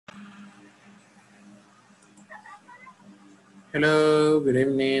Hello, good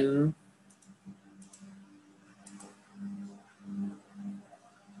evening.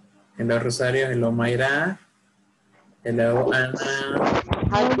 Hello, Rosario. Hello, Mayra. Hello, Ana.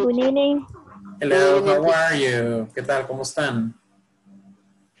 Hi, good evening. Hello, how are you? ¿Qué tal? ¿Cómo están?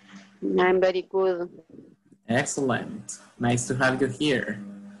 I'm very good. Excellent. Nice to have you here.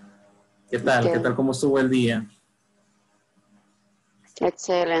 ¿Qué tal? ¿Qué Okay. tal? ¿Cómo estuvo el día?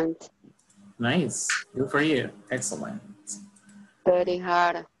 Excellent. Nice. Good for you. Excellent. Very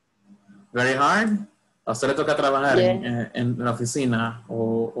hard. Very hard. ¿A usted le toca trabajar Yes. en la oficina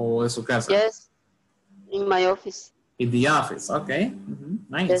o de su casa? Yes. In my office. In the office. Okay.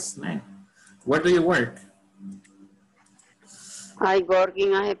 Nice. Yes. Nice. Where do you work? I work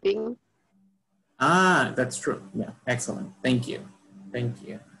in a helping. Ah, that's true. Yeah. Excellent. Thank you. Thank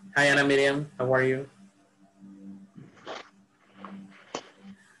you. Hi, Ana Miriam. How are you?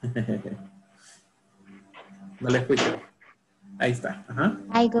 No le escucho. Ahí está. Ajá.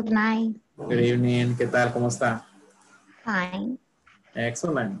 Hi, good night. Good evening. ¿Qué tal? ¿Cómo está? Fine.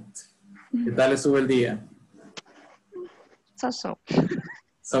 Excellent. ¿Qué tal estuvo el día? So. So.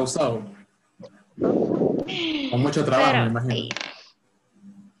 Con mucho trabajo, me imagino.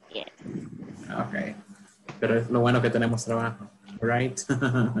 Yeah. Ok. Pero es lo bueno que tenemos trabajo. Right?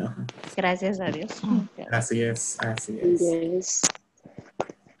 Gracias a Dios. Así es. Yes.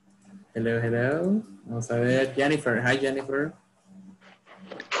 Hello. Vamos a ver. Jennifer. Hi, Jennifer.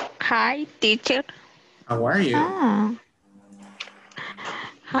 Hi, teacher. How are you?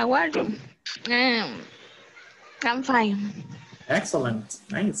 How are you? I'm fine. Excellent.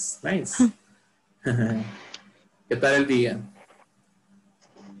 Nice. ¿Qué tal el día?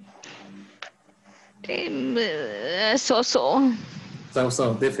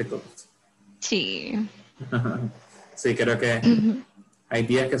 So difficult. Sí. Sí, creo que hay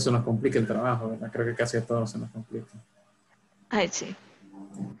días que se nos complica el trabajo, ¿verdad? Creo que casi a todos se nos complica. Ay, sí.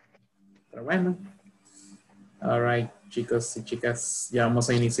 Pero bueno. All right, chicos y chicas, ya vamos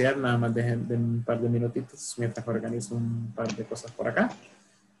a iniciar, nada más de un par de minutitos mientras organizo un par de cosas por acá.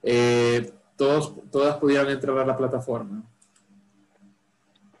 Todas pudieron entrar a la plataforma.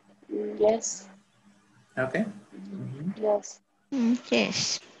 Yes. Ok. Yes.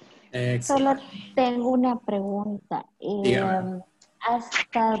 Yes. Solo tengo una pregunta. Dígame.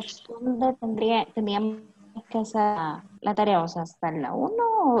 ¿Hasta dónde tendríamos que hacer la tarea? O sea, ¿hasta la 1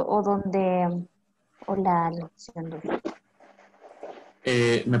 o dónde? ¿O la lección 2?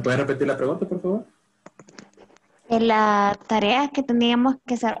 ¿Me puede repetir la pregunta, por favor? La tarea que teníamos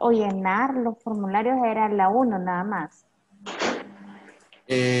que hacer o llenar los formularios era la 1 nada más.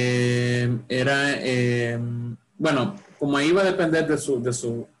 Bueno, como ahí va a depender de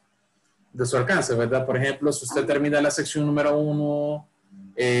su alcance, ¿verdad? Por ejemplo, si usted termina la sección número 1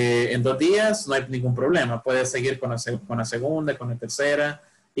 en 2 días, no hay ningún problema. Puede seguir con la segunda, con la tercera.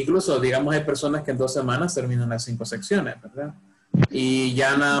 Incluso, digamos, hay personas que en 2 semanas terminan las 5 secciones, ¿verdad? Y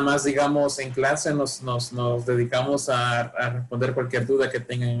ya nada más, digamos, en clase nos dedicamos a responder cualquier duda que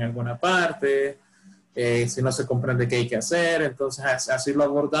tengan en alguna parte, si no se comprende qué hay que hacer, entonces así lo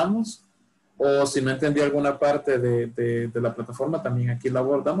abordamos. O si no entendió alguna parte de la plataforma, también aquí lo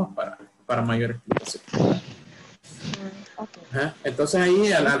abordamos para mayor explicación. Okay. Entonces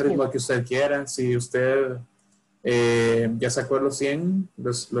ahí al ritmo que usted quiera, si usted ya sacó los 100,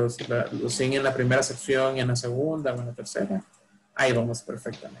 los 100 en la primera sección y en la segunda o en la tercera, ahí vamos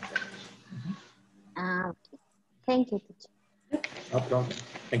perfectamente. Okay. Thank you, teacher. No problem.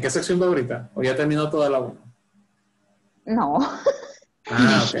 ¿En qué sección va ahorita? ¿O ya terminó toda la 1? No. Ok.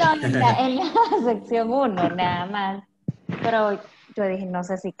 No, en la sección 1 nada más. Pero yo dije, no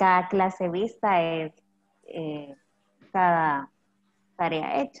sé si cada clase vista es cada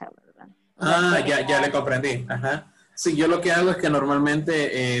tarea hecha, ¿verdad? Ya le comprendí. Ajá. Sí, yo lo que hago es que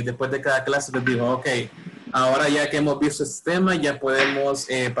normalmente después de cada clase les digo, ok, ahora ya que hemos visto este tema, ya podemos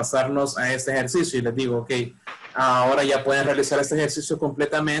pasarnos a este ejercicio. Y les digo, ok, ahora ya pueden realizar este ejercicio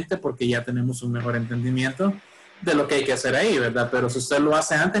completamente porque ya tenemos un mejor entendimiento de lo que hay que hacer ahí, ¿verdad? Pero si usted lo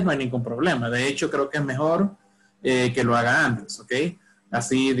hace antes, no hay ningún problema. De hecho, creo que es mejor que lo haga antes, ¿ok?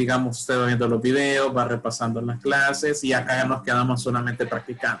 Así, digamos, usted va viendo los videos, va repasando las clases y acá nos quedamos solamente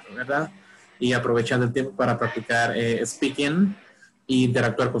practicando, ¿verdad? Y aprovechando el tiempo para practicar speaking e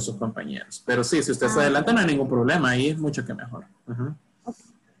interactuar con sus compañeros. Pero sí, si usted se adelanta, no hay ningún problema. Ahí es mucho que mejor.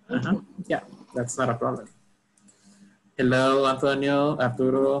 Yeah, that's not a problem. Hello, Antonio,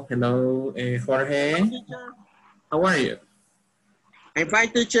 Arturo. Hello, Jorge. How are you? I'm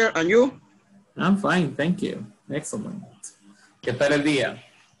fine, teacher. And you? I'm fine, thank you. Excellent. ¿Qué tal el día?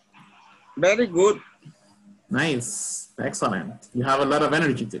 Very good. Nice. Excellent. You have a lot of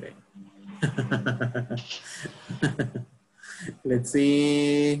energy today. Let's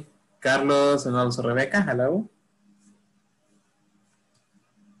see. Carlos and also Rebecca. Hello.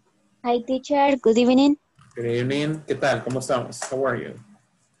 Hi, teacher. Good evening. Good evening. ¿Qué tal? ¿Cómo estamos? How are you?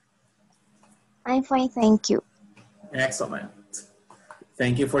 I'm fine, thank you. Excellent.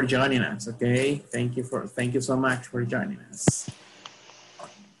 Thank you for joining us, okay? Thank you so much for joining us.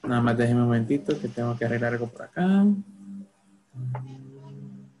 Nada más déjeme un momentito que tengo que arreglar algo por acá.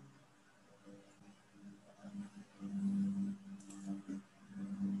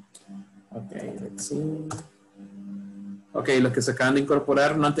 Okay, let's see. Ok, los que se acaban de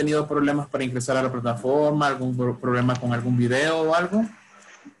incorporar, ¿no han tenido problemas para ingresar a la plataforma? ¿Algún problema con algún video o algo?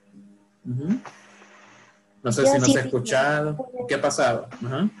 No sé Yo si nos sí, ha escuchado. ¿Qué ha pasado?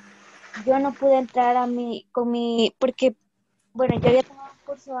 Yo no pude entrar porque, bueno, yo había tomado un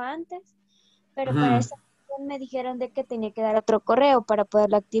curso antes, pero para esta ocasión me dijeron de que tenía que dar otro correo para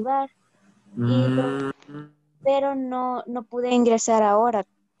poderlo activar. Pero no pude ingresar ahora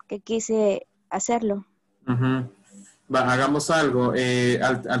que quise hacerlo. Va, hagamos algo.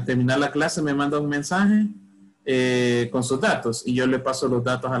 Al terminar la clase me manda un mensaje con sus datos y yo le paso los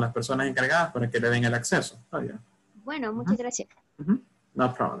datos a las personas encargadas para que le den el acceso. Bueno, muchas gracias.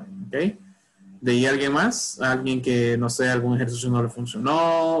 No problem, ok. ¿De ahí alguien más? ¿Alguien que, no sé, algún ejercicio no le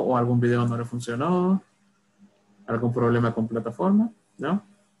funcionó o algún video no le funcionó? ¿Algún problema con plataforma? ¿No?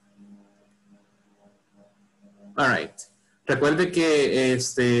 All right. Recuerde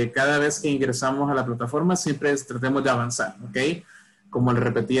que cada vez que ingresamos a la plataforma siempre tratemos de avanzar, ¿ok? Como le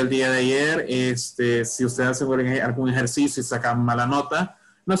repetí el día de ayer, si usted hace algún ejercicio y saca mala nota,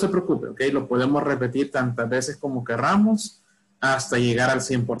 no se preocupe, ¿ok? Lo podemos repetir tantas veces como querramos hasta llegar al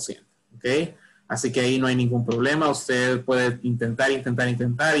 100%, ¿ok? Así que ahí no hay ningún problema. Usted puede intentar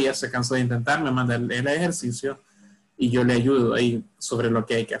y ya se cansó de intentar, me manda el ejercicio y yo le ayudo ahí sobre lo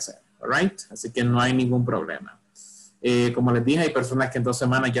que hay que hacer, all right? Así que no hay ningún problema. Como les dije, hay personas que en 2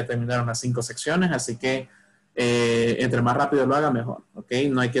 semanas ya terminaron las 5 secciones, así que entre más rápido lo haga, mejor, ¿ok?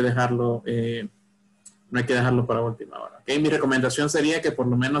 No hay que dejarlo para última hora, ¿ok? Mi recomendación sería que por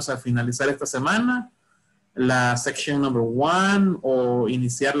lo menos al finalizar esta semana, la section number 1 o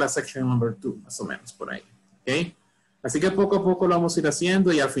iniciar la section number 2, más o menos por ahí, ¿ok? Así que poco a poco lo vamos a ir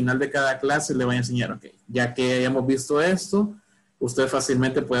haciendo y al final de cada clase le voy a enseñar, ok, ya que hayamos visto esto, usted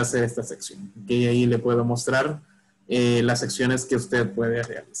fácilmente puede hacer esta sección, ¿ok? Y ahí le puedo mostrar las secciones que usted puede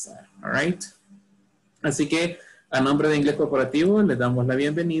realizar. All right. Así que a nombre de Inglés Corporativo les damos la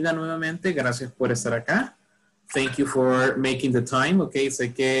bienvenida nuevamente. Gracias por estar acá. Thank you for making the time. Ok,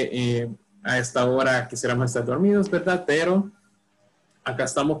 sé que a esta hora quisiéramos estar dormidos, ¿verdad? Pero acá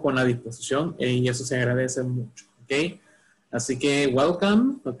estamos con la disposición y eso se agradece mucho. Ok, así que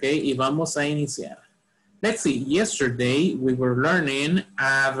welcome. Ok, y vamos a iniciar. Let's see. Yesterday we were learning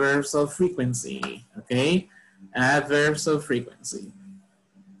adverbs of frequency. Ok. Adverbs of frequency.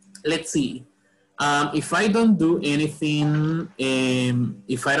 Let's see. If I don't do anything,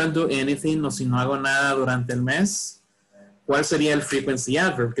 o si no hago nada durante el mes, ¿cuál sería el frequency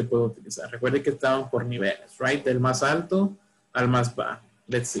adverb que puedo utilizar? Recuerden que estaban por niveles, right? Del más alto al más bajo.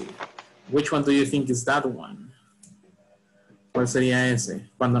 Let's see. Which one do you think is that one? ¿Cuál sería ese?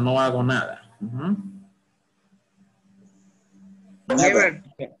 Cuando no hago nada. Never.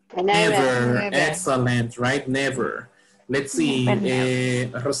 Never. Excellent, right? Never. Let's see.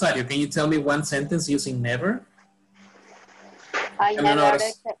 Rosario, can you tell me one sentence using never? I never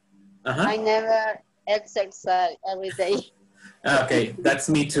exercise every day. Okay, that's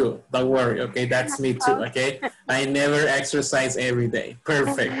me too. Don't worry, okay? That's me too, okay? I never exercise every day.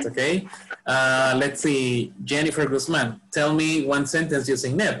 Perfect, okay? Let's see. Jennifer Guzman, tell me one sentence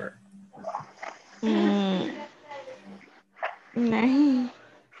using never.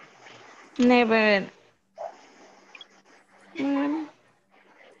 Never.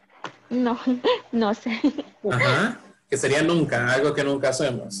 No, no sé. Ajá. Que sería nunca, algo que nunca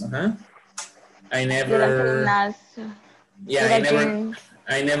hacemos. Ajá. I never. Yeah,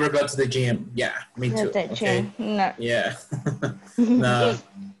 I never go to the gym. Yeah, me too. Okay. No. Yeah. No,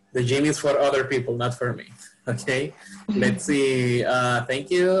 the gym is for other people, not for me. Okay. Let's see.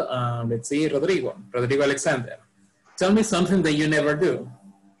 Thank you. Let's see, Rodrigo Alexander. Tell me something that you never do.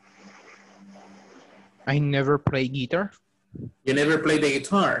 I never play guitar. You never play the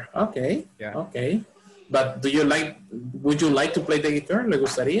guitar. Okay. Yeah. Okay. But would you like to play the guitar? ¿Le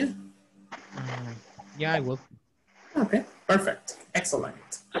gustaría? Yeah, I will. Okay. Perfect.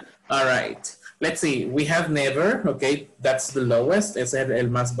 Excellent. All right. Let's see. We have never. Okay. That's the lowest. Ese es el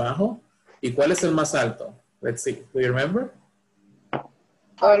más bajo. ¿Y cuál es el más alto? Let's see. Do you remember?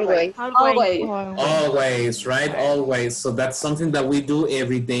 Always. Always, right? Always. So that's something that we do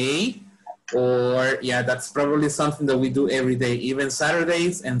every day. Or, yeah, that's probably something that we do every day, even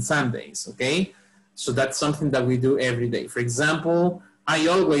Saturdays and Sundays, okay? So that's something that we do every day. For example, I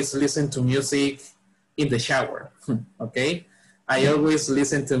always listen to music in the shower, okay? I always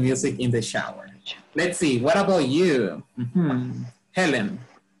listen to music in the shower. Let's see, what about you? Helen,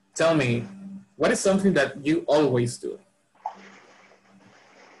 tell me, what is something that you always do?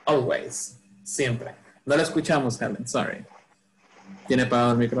 Always, siempre. No la escuchamos, Helen, sorry. Tiene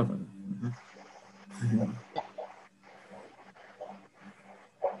apagado el micrófono.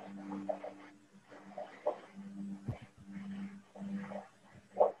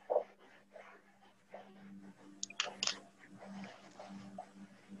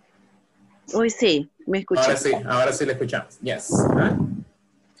 Hoy sí, me escuché. Ahora sí le escuchamos. Yes.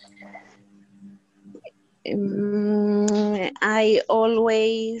 I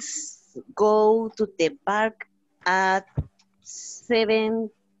always go to the park at 7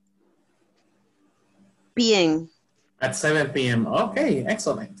 p.m. At 7 p.m. Okay,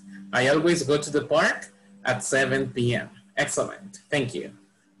 excellent. I always go to the park at 7 p.m. Excellent. Thank you.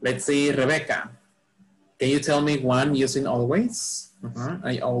 Let's see, Rebecca. Can you tell me one using always?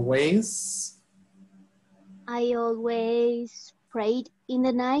 I always prayed in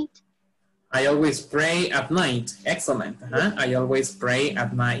the night. I always pray at night. Excellent. I always pray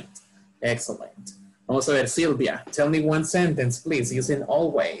at night. Excellent. Vamos a ver, Sylvia. Tell me one sentence, please, using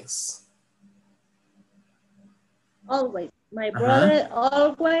always. Always. My brother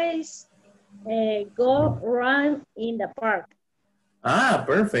always go run in the park. Ah,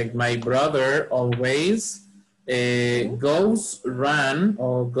 perfect. My brother always goes to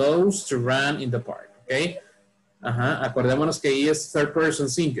run in the park. Okay. Acordémonos que ahí es third person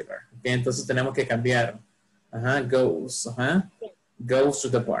singular. Okay, entonces tenemos que cambiar. Goes. Goes to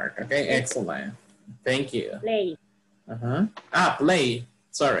the park. Okay, excellent. Thank you. Play. Play.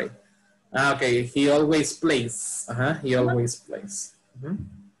 Sorry. Okay, he always plays. He always plays.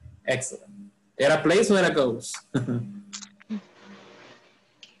 Excellent. ¿Era plays o era goes?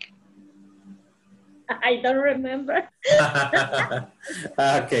 I don't remember.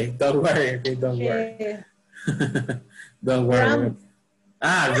 Okay, don't worry. Okay, don't worry. Don't worry. Run.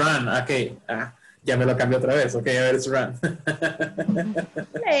 Run. Okay. Ya me lo cambié otra vez. Okay, a ver, it's run.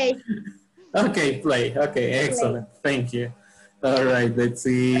 Play. Okay, play. Okay, excellent. Thank you. All right, let's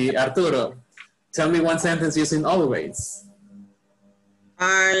see. Arturo, tell me one sentence using always.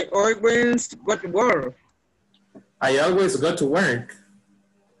 I always go to work. I always go to work.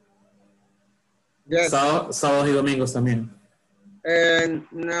 Yes. Sábados y domingos también.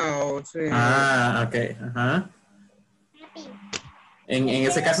 No. Sí. Okay. En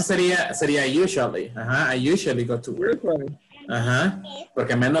ese caso sería usually. I usually go to work.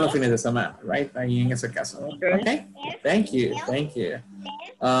 Porque menos los fines de semana, right? Ahí en ese caso. Okay. Thank you.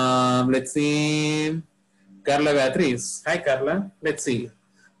 Let's see. Carla Beatriz. Hi, Carla. Let's see.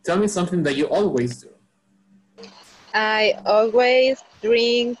 Tell me something that you always do. I always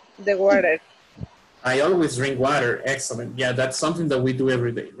drink the water. I always drink water. Excellent. Yeah, that's something that we do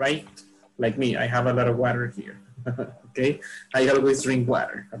every day, right? Like me, I have a lot of water here. Okay. I always drink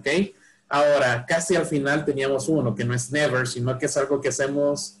water. Okay. Ahora, casi al final teníamos uno que no es never, sino que es algo que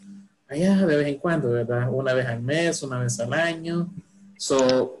hacemos allá de vez en cuando, ¿verdad? Una vez al mes, una vez al año.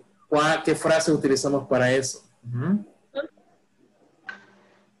 So, ¿qué frase utilizamos para eso?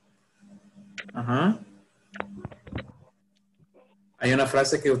 Hay una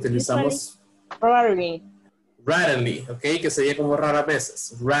frase que utilizamos. Rarely, ok, que sería como raras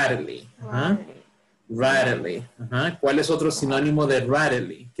veces. Rarely. Rarely. ¿Cuál es otro sinónimo de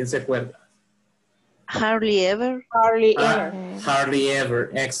rarely? ¿Quién se acuerda? Hardly ever. Hardly ever.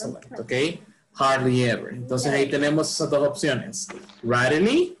 Excellent, ok. Hardly ever. Entonces ahí tenemos esas dos opciones.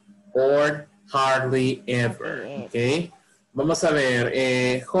 Rarely or hardly ever. Ok. Vamos a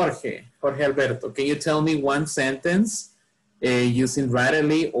ver. Jorge Alberto, can you tell me one sentence using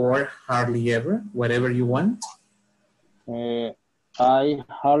rarely or hardly ever, whatever you want? I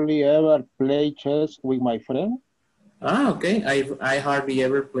hardly ever play chess with my friend. Okay. I hardly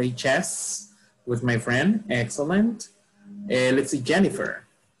ever play chess with my friend. Excellent. Let's see, Jennifer.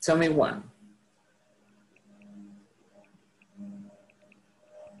 Tell me one.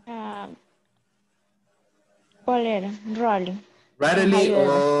 ¿Cuál era? Rarely. Rarely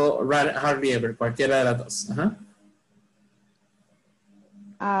o hardly ever, cualquiera de las dos.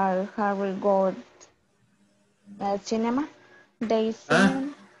 I hardly go cinema. They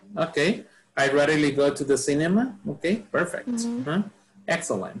cinema. Okay. I rarely go to the cinema. Okay, perfect.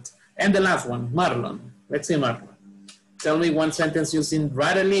 Excellent. And the last one, Marlon. Let's see, Marlon. Tell me one sentence using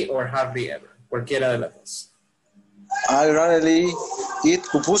rarely or hardly ever. Cualquiera de las dos. I rarely eat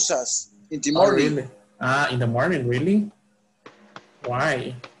pupusas. In the Oh, morning. really? Ah, in the morning, really?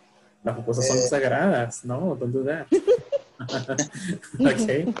 Why? Las pupusas son sagradas. No, don't do that.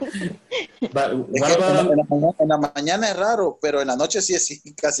 Okay. But Es what que about... en la mañana es raro, pero en la noche sí es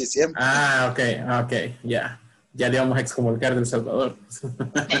casi siempre. Ah, okay, okay, yeah. Ya le vamos a excomulgar del Salvador.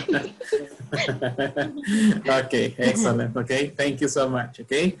 Okay, excellent, okay. Thank you so much,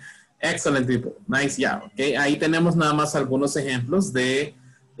 okay. Excellent, people. Nice job, okay. Ahí tenemos nada más algunos ejemplos de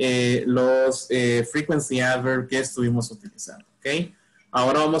los frequency adverb que estuvimos utilizando, okay.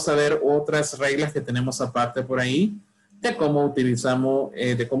 Ahora vamos a ver otras reglas que tenemos aparte por ahí de cómo utilizamos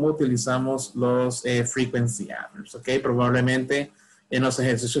los frequency adverbs, okay. Probablemente en los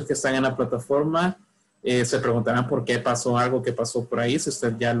ejercicios que están en la plataforma se preguntarán por qué pasó algo que pasó por ahí. Si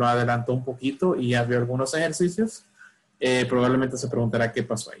usted ya lo adelantó un poquito y ya vio algunos ejercicios, probablemente se preguntará qué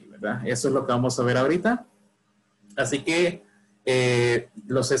pasó ahí, ¿verdad? Eso es lo que vamos a ver ahorita. Así que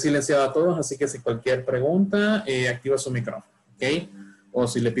los he silenciado a todos, así que si cualquier pregunta, activa su micrófono, ¿ok? O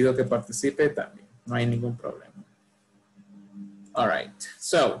si le pido que participe, también. No hay ningún problema. All right.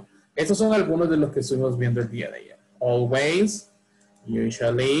 So, estos son algunos de los que estuvimos viendo el día de ayer. Always,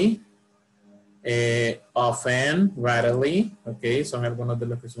 usually, often, rarely, ok, son algunos de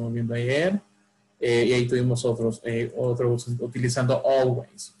los que estuvimos viendo ayer. Y ahí tuvimos otros utilizando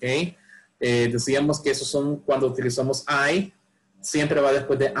always, ok. Decíamos que esos son cuando utilizamos I, siempre va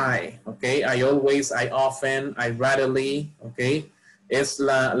después de I, ok. I always, I often, I rarely, ok. Es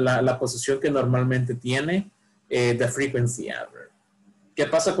la posición que normalmente tiene the frequency adverb. ¿Qué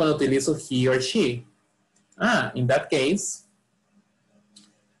pasa cuando utilizo he or she? In that case,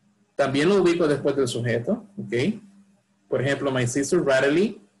 también lo ubico después del sujeto, ok. Por ejemplo, my sister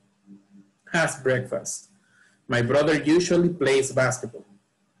rarely has breakfast. My brother usually plays basketball.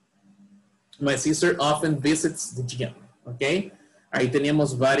 My sister often visits the gym, ok. Ahí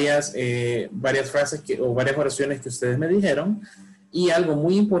teníamos varias frases o varias oraciones que ustedes me dijeron. Y algo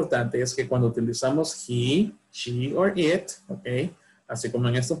muy importante es que cuando utilizamos he, she or it, ok, así como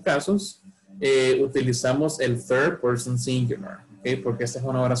en estos casos, utilizamos el third person singular, ok, porque esta es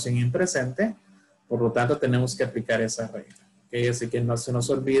una oración en presente, por lo tanto tenemos que aplicar esa regla, ok, así que no se nos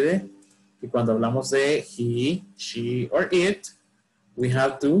olvide que cuando hablamos de he, she or it, we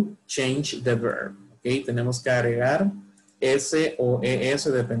have to change the verb, ok, tenemos que agregar S o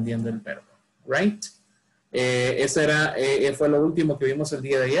ES dependiendo del verbo, right? Fue lo último que vimos el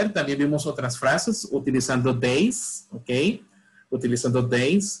día de ayer. También vimos otras frases utilizando days, ok, utilizando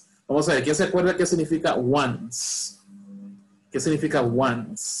days. Vamos a ver, ¿quién se acuerda qué significa once? ¿Qué significa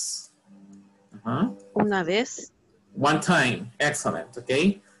once? Una vez. One time, excellent, ok,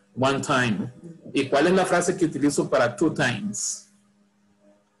 one time. ¿Y cuál es la frase que utilizo para two times?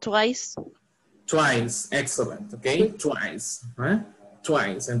 Twice. Twice, excellent, ok, twice,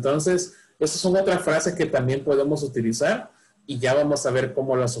 twice. Entonces, esas son otras frases que también podemos utilizar y ya vamos a ver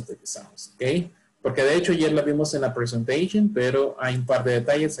cómo las utilizamos, ¿ok? Porque de hecho ayer las vimos en la presentation, pero hay un par de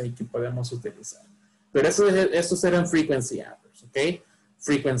detalles ahí que podemos utilizar. Pero estos eran frequency adverbs, ¿ok?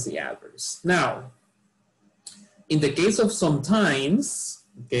 Frequency adverbs. Now, in the case of sometimes,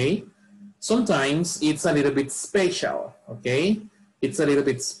 ¿ok? Sometimes it's a little bit special, ¿ok? It's a little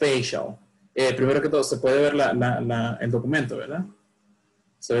bit special. Primero que todo, se puede ver el documento, ¿verdad?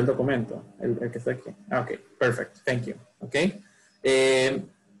 Se ve el documento, el que está aquí. Ok, perfect, thank you. Ok.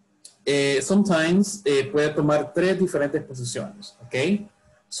 Sometimes puede tomar tres diferentes posiciones. Ok.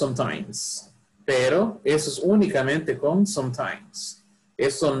 Sometimes. Pero eso es únicamente con sometimes.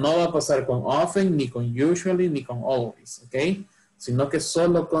 Eso no va a pasar con often, ni con usually, ni con always. Ok. Sino que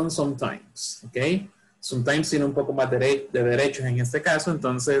solo con sometimes. Ok. Sometimes tiene un poco más de derechos en este caso,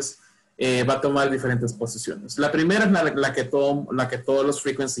 entonces va a tomar diferentes posiciones. La primera es la que todos los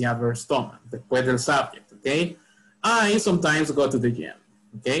frequency adverbs toman, después del subject, ¿ok? I sometimes go to the gym,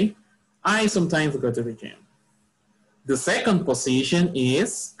 ¿ok? I sometimes go to the gym. The second position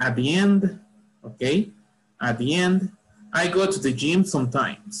is at the end, ¿ok? At the end, I go to the gym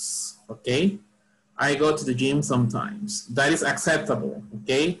sometimes, ¿ok? I go to the gym sometimes. That is acceptable,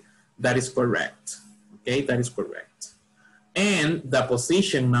 ¿ok? That is correct, ¿ok? That is correct. And the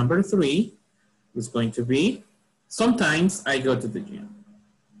position number 3 is going to be, sometimes I go to the gym,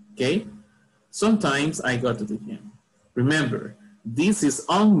 okay? Sometimes I go to the gym. Remember, this is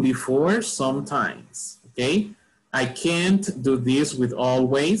only for sometimes, okay? I can't do this with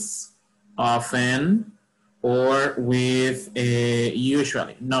always, often, or with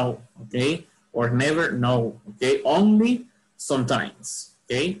usually, no, okay? Or never, no, okay? Only sometimes,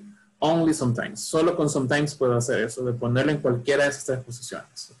 okay? Only sometimes. Solo con sometimes puedo hacer eso, de ponerlo en cualquiera de esas tres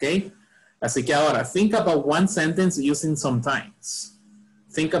posiciones, ¿ok? Así que ahora, think about one sentence using sometimes.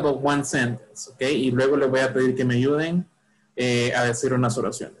 think about one sentence, okay? Y luego les voy a pedir que me ayuden a decir unas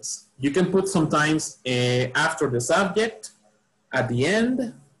oraciones. You can put sometimes after the subject, at the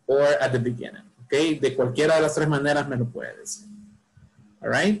end, or at the beginning, okay? De cualquiera de las tres maneras me lo puede decir. All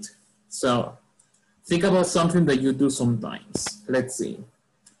right? So, think about something that you do sometimes. Let's see.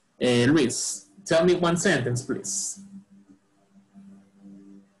 Luis, tell me one sentence, please.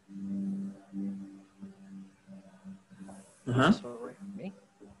 Sorry, me?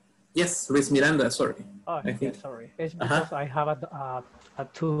 Yes, Luis Miranda, sorry. Oh, I think. sorry. It's because I have a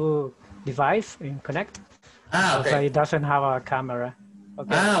two device in connect. Okay. So it doesn't have a camera.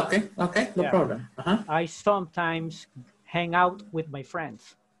 Okay. Okay, no problem. I sometimes hang out with my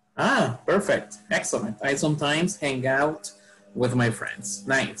friends. Perfect. Excellent. I sometimes hang out with my friends.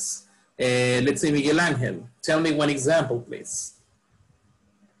 Nice. Let's see, Miguel Angel. Tell me one example, please.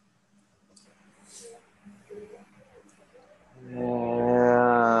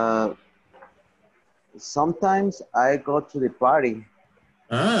 Sometimes I go to the party.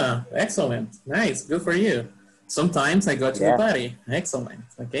 Excellent. Nice. Good for you. Sometimes I go to the party. Excellent.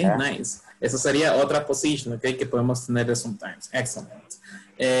 Okay, nice. Esa sería otra position, okay, que podemos tener de sometimes. Excellent.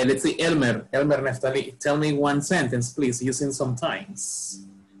 Let's see, Elmer Neftali. Tell me one sentence, please, using sometimes.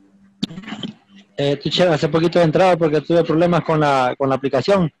 Teacher, hace poquito he entrado porque tuve problemas con la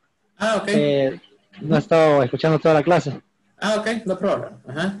aplicación. Okay. No he estado escuchando toda la clase. Okay, no problem.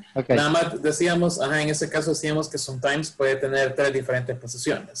 Okay. Nada más decíamos, en ese caso decíamos que sometimes puede tener tres diferentes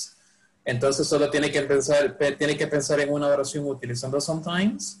posiciones. Entonces solo tiene que pensar en una oración utilizando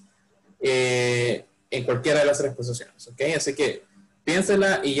sometimes en cualquiera de las tres posiciones. Okay, así que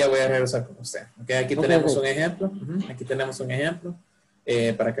piénsela y ya voy a regresar con usted. Okay, aquí tenemos un ejemplo. Aquí tenemos un ejemplo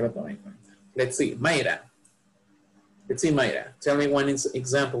para que lo tomen en cuenta. Let's see, Mayra. Tell me one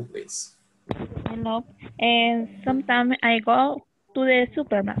example, please. Hello. Sometimes I go to the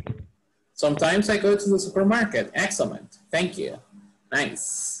supermarket. Sometimes I go to the supermarket. Excellent. Thank you.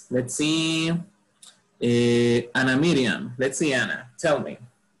 Nice. Let's see. Anna Miriam. Let's see, Anna. Tell me.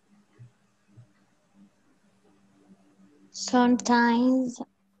 Sometimes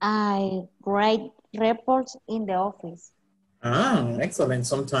I write reports in the office. Excellent.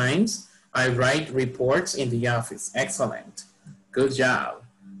 Sometimes I write reports in the office. Excellent. Good job.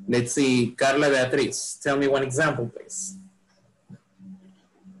 Let's see, Carla Beatriz. Tell me one example, please.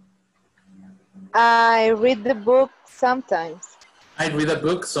 I read the book sometimes. I read a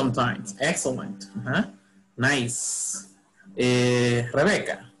book sometimes. Excellent. Nice.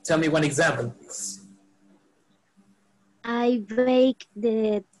 Rebecca, tell me one example, please. I bake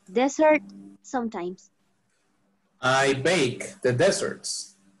the dessert sometimes. I bake the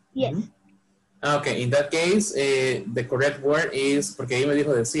desserts. Yes. Okay, in that case, the correct word is, porque ahí me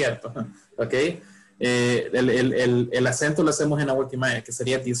dijo desierto, ok, el acento lo hacemos en la última E, que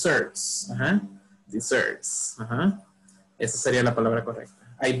sería desserts, desserts, esa sería la palabra correcta.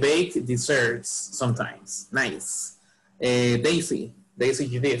 I bake desserts sometimes. Nice. Daisy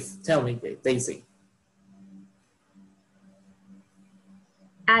Judith, tell me, Daisy.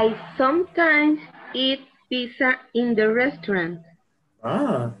 I sometimes eat pizza in the restaurant.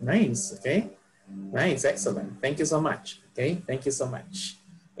 Nice, okay. Nice, excellent. Thank you so much. Okay, thank you so much.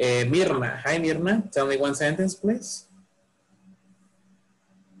 Mirna, hi Mirna. Tell me one sentence, please.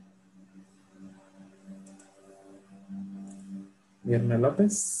 Mirna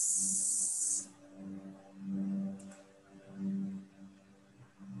Lopez.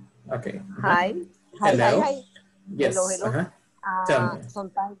 Okay. Hi. Hello. Hi. Yes. Hello. Tell me.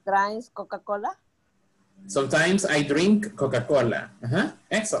 Sometimes drinks Coca-Cola. Sometimes I drink Coca-Cola.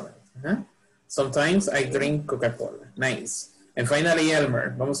 Excellent. Sometimes I drink Coca-Cola. Nice. And finally,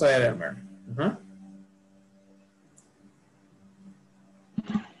 Elmer. Vamos a ver, Elmer.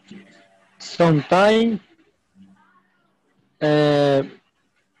 Sometimes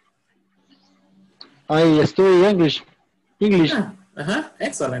I study English.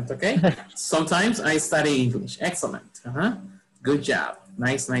 Excellent. Okay. Sometimes I study English. Excellent. Good job.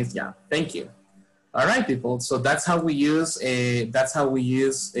 Nice job. Thank you. All right, people. So that's how we use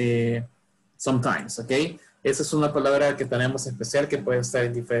sometimes, okay? Esa es una palabra que tenemos especial que puede estar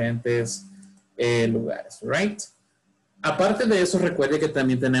en diferentes lugares, right? Aparte de eso, recuerde que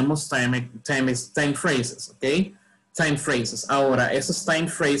también tenemos time phrases, okay? Time phrases. Ahora, esos time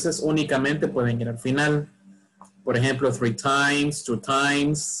phrases únicamente pueden ir al final. Por ejemplo, 3 times, 2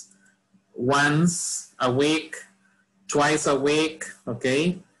 times, once a week, twice a week,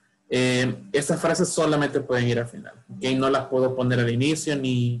 okay? Estas frases solamente pueden ir al final, okay? No las puedo poner al inicio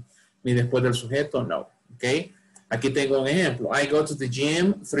ni después del sujeto, no, okay? Aquí tengo un ejemplo. I go to the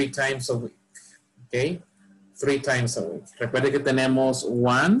gym 3 times a week, okay? 3 times a week. Recuerde que tenemos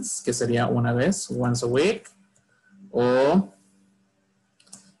once, que sería una vez, once a week, o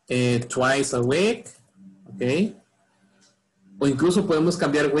twice a week, ok. O incluso podemos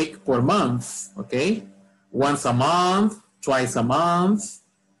cambiar week por month, ok. Once a month, twice a month,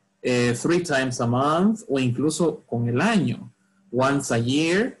 3 times a month, o incluso con el año. Once a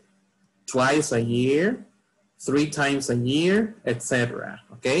year, twice a year, 3 times a year, etc.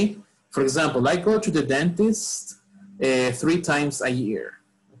 Okay? For example, I go to the dentist 3 times a year.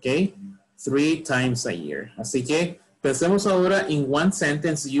 Okay? 3 times a year. Así que pensemos ahora in one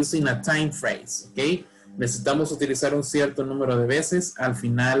sentence using a time phrase. Okay? Necesitamos utilizar un cierto número de veces al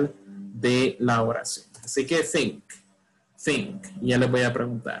final de la oración. Así que think. Ya les voy a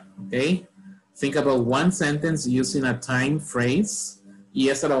preguntar. Okay? Think about one sentence using a time phrase. Y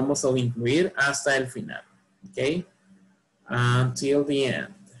esa la vamos a incluir hasta el final. Okay? Until the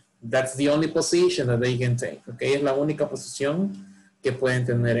end. That's the only position that they can take. Okay? Es la única posición que pueden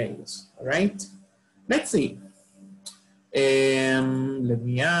tener ellos. All right? Let's see. Let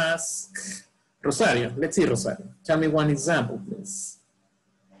me ask Rosario. Let's see, Rosario. Tell me one example, please.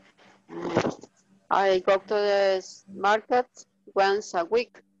 I go to the market once a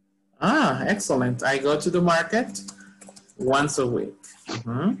week. Ah, excellent. I go to the market once a week.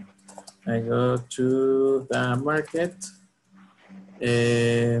 I go to the market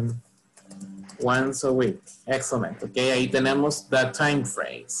once a week. Excellent. Okay, ahí tenemos the time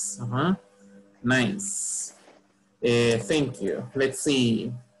phrase. Nice. Thank you. Let's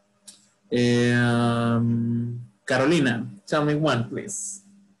see. Carolina, tell me one, please.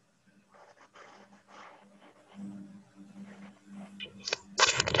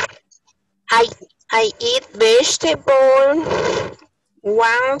 I eat vegetable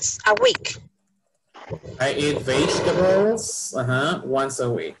once a week. I eat vegetables once a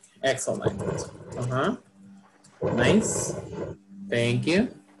week. Excellent. Nice. Thank you.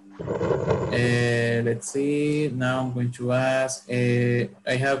 Let's see. Now I'm going to ask. I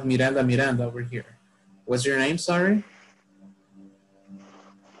have Miranda over here. What's your name? Sorry.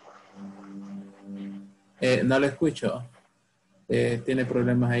 No lo escucho. Tiene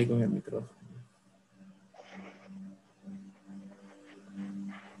problemas ahí con el micrófono.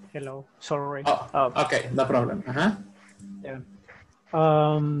 Hello, sorry. Oh, okay, no problem. Yeah.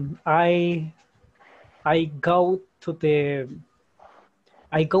 I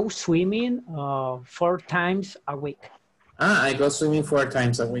go swimming 4 times a week. I go swimming 4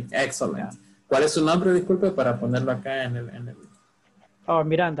 times a week. Excellent. Yeah. ¿Cuál es su nombre? Disculpe para ponerlo acá en el... Oh,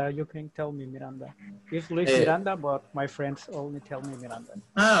 Miranda. You can tell me Miranda. It's Luis Miranda, but my friends only tell me Miranda.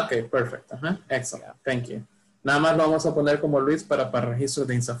 Okay, perfect. Excellent. Yeah. Thank you. Nada más lo vamos a poner como Luis para registro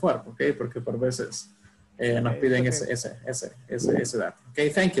de INSAFORP, ¿ok? Porque por veces nos piden ese dato.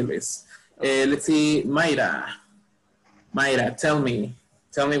 Ok, thank you, Luis. Let's see, Mayra. Mayra, tell me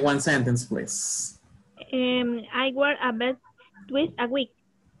one sentence, please. I wear a bed twice a week.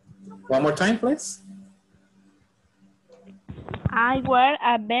 One more time, please. I wear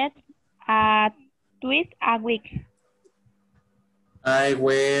a bed twice a week. I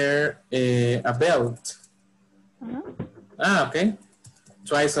wear a belt. Okay.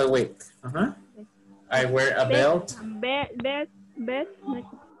 Twice a week. I wear a belt.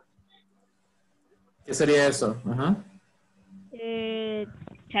 ¿Qué sería eso?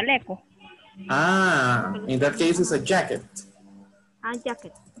 Chaleco. In that case, it's a jacket. A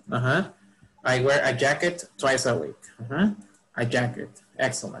jacket. I wear a jacket twice a week. A jacket.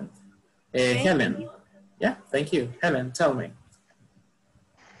 Excellent. Helen. Yeah, thank you. Helen, tell me.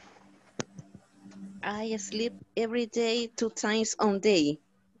 I sleep every day 2 times a day.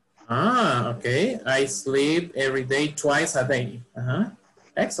 Okay. I sleep every day twice a day.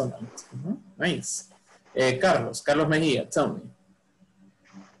 Excellent. Nice. Carlos Mejía, tell me.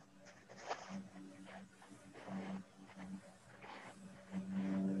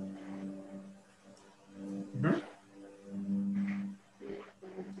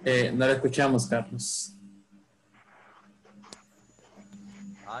 No lo escuchamos, Carlos.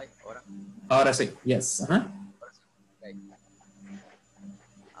 Ahora sí, yes. Okay.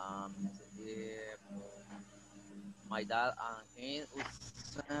 My dad and him used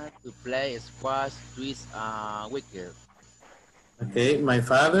to play squash twice a week. Okay, my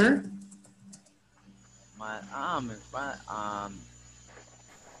father.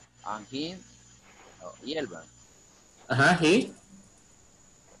 And him, Yelva. He.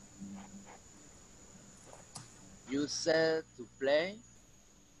 You said to play.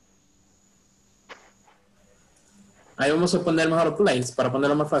 Ahí vamos a poner mejor plays para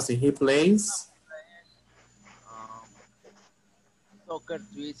ponerlo más fácil. He plays. Soccer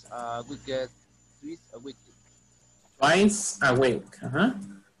twice a week. Twice a week.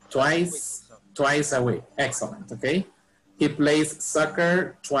 Twice a week. Excellent. Okay. He plays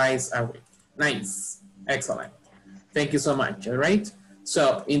soccer twice a week. Nice. Excellent. Thank you so much. All right.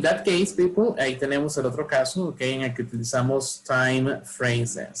 So, in that case, people, ahí tenemos el otro caso, okay, en el que utilizamos time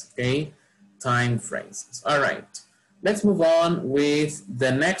phrases, okay? Time phrases. All right. Let's move on with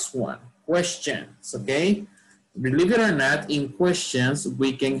the next one. Questions, okay? Believe it or not, in questions,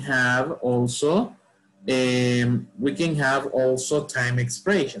 we can have also time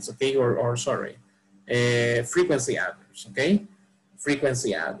expressions, okay? Or sorry, frequency adverbs, okay?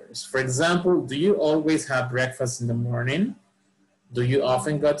 Frequency adverbs. For example, do you always have breakfast in the morning? Do you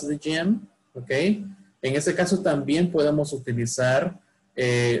often go to the gym? Okay. En ese caso también podemos utilizar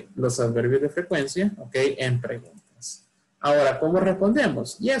los adverbios de frecuencia, okay, en preguntas. Ahora, ¿cómo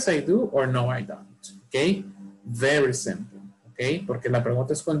respondemos? Yes, I do, or no, I don't. Okay. Very simple. Okay. Porque la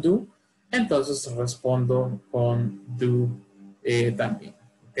pregunta es con do, entonces respondo con do también.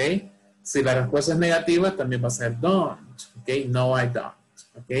 Okay. Si la respuesta es negativa, también va a ser don't. Okay. No, I don't.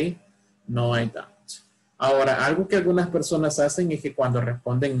 Okay. No, I don't. Ahora, algo que algunas personas hacen es que cuando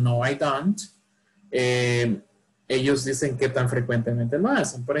responden no, I don't, ellos dicen que tan frecuentemente lo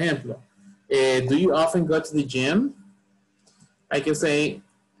hacen. Por ejemplo, do you often go to the gym? I can say,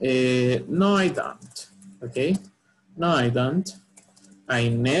 no, I don't. Okay? No, I don't. I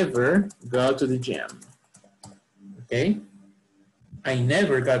never go to the gym. Okay? I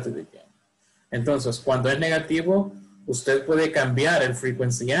never go to the gym. Entonces, cuando es negativo, usted puede cambiar el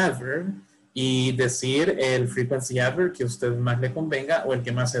frequency adverb y decir el frequency adverb que a usted más le convenga o el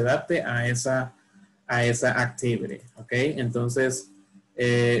que más se adapte a esa activity, okay? Entonces,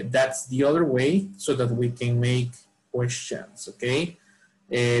 that's the other way so that we can make questions, okay?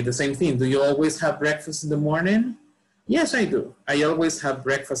 The same thing, do you always have breakfast in the morning? Yes, I do. I always have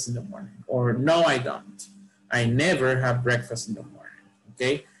breakfast in the morning. Or no, I don't. I never have breakfast in the morning,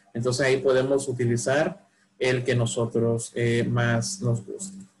 okay? Entonces ahí podemos utilizar el que nosotros más nos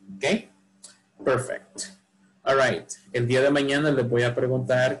guste, okay? Perfect. All right. El día de mañana les voy a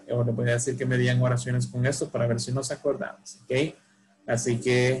preguntar o les voy a decir que me digan oraciones con esto para ver si nos acordamos. ¿Ok? Así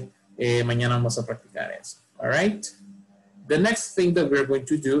que mañana vamos a practicar eso. All right. The next thing that we're going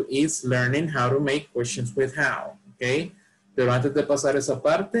to do is learning how to make questions with how. ¿Ok? Pero antes de pasar esa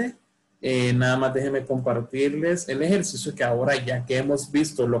parte, nada más déjenme compartirles el ejercicio que ahora ya que hemos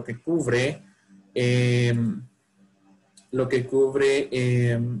visto lo que cubre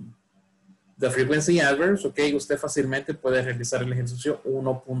the frequency adverbs, ok, usted fácilmente puede realizar el ejercicio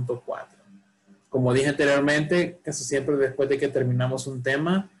 1.4. Como dije anteriormente, casi siempre después de que terminamos un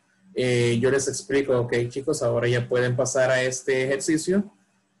tema, yo les explico, ok, chicos, ahora ya pueden pasar a este ejercicio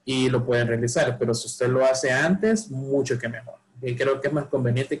y lo pueden realizar, pero si usted lo hace antes, mucho que mejor. Okay, creo que es más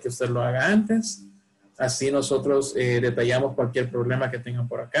conveniente que usted lo haga antes, así nosotros detallamos cualquier problema que tengan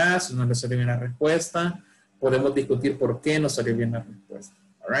por acá, si no les salió bien la respuesta, podemos discutir por qué no salió bien la respuesta,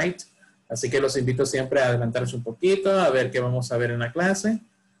 all right? Así que los invito siempre a adelantarse un poquito, a ver qué vamos a ver en la clase,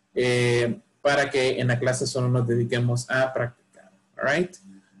 para que en la clase solo nos dediquemos a practicar. All right?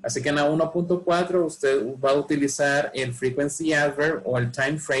 Así que en la 1.4 usted va a utilizar el frequency adverb o el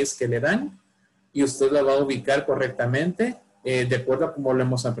time phrase que le dan y usted lo va a ubicar correctamente de acuerdo a cómo lo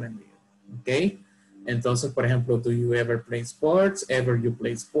hemos aprendido. ¿Ok? Entonces, por ejemplo, do you ever play sports? Ever you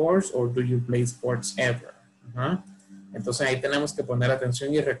play sports? Or do you play sports ever? Entonces ahí tenemos que poner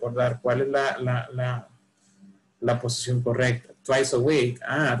atención y recordar cuál es la posición correcta. Twice a week.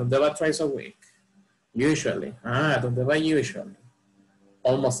 Ah, ¿dónde va twice a week? Usually. Ah, ¿dónde va usually?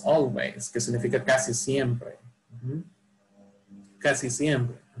 Almost always, que significa casi siempre. Casi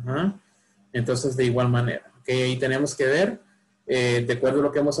siempre. Entonces de igual manera. Okay, ahí tenemos que ver, de acuerdo a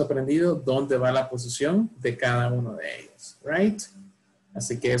lo que hemos aprendido, dónde va la posición de cada uno de ellos. Right?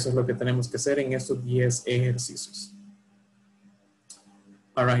 Así que eso es lo que tenemos que hacer en estos 10 ejercicios.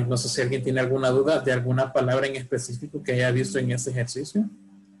 All right, no sé si alguien tiene alguna duda de alguna palabra en específico que haya visto en este ejercicio.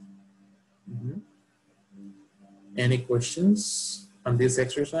 Any questions on this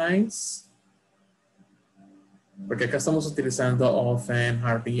exercise? Porque acá estamos utilizando often,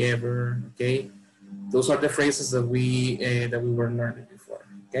 hardly ever, okay? Those are the phrases that we were learning before,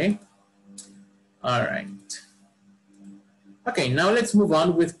 okay? All right. Okay, now let's move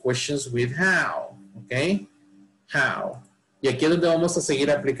on with questions with how, okay? How. Y aquí es donde vamos a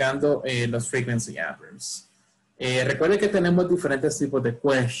seguir aplicando los frequency adverbs. Recuerde que tenemos diferentes tipos de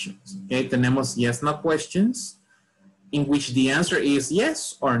questions. Okay? Tenemos yes, no questions, in which the answer is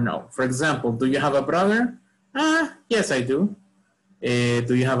yes or no. For example, do you have a brother? Yes, I do.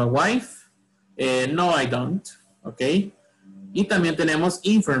 Do you have a wife? No, I don't. Okay? Y también tenemos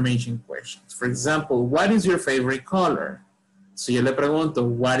information questions. For example, what is your favorite color? Si yo le pregunto,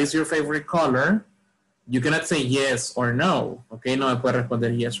 what is your favorite color? You cannot say yes or no. Ok, no me puede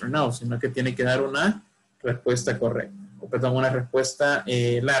responder yes or no, sino que tiene que dar una respuesta correcta. O perdón, una respuesta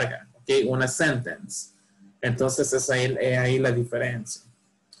larga. Ok, una sentence. Entonces es ahí la diferencia.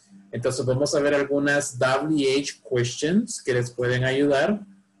 Entonces vamos a ver algunas WH questions que les pueden ayudar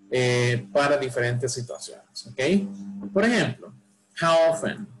para diferentes situaciones. Ok, por ejemplo, how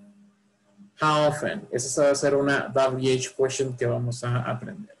often? How often? Esa va a ser una WH question que vamos a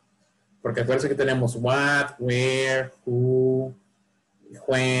aprender. Porque acuérdense que tenemos what, where, who,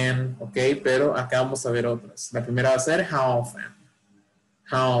 when, ok, pero acá vamos a ver otras. La primera va a ser how often.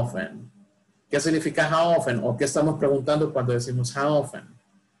 How often. ¿Qué significa how often? ¿O qué estamos preguntando cuando decimos how often?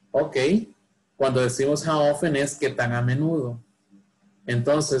 Ok, cuando decimos how often es que tan a menudo.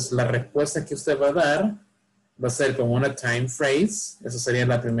 Entonces, la respuesta que usted va a dar va a ser con una time phrase. Esa sería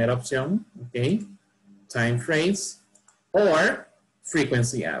la primera opción. Ok, time phrase. Or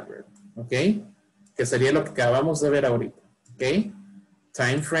frequency adverb. Ok, que sería lo que acabamos de ver ahorita. Ok,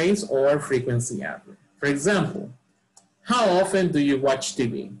 time phrase or frequency adverb. For example, how often do you watch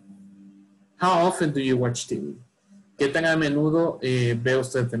TV? How often do you watch TV? ¿Qué tan a menudo ve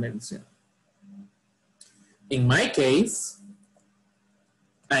usted televisión? In my case,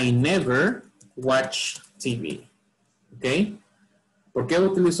 I never watch TV. ¿Ok? ¿Por qué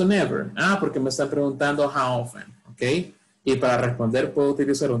utilizo never? Porque me están preguntando how often. ¿Ok? Y para responder puedo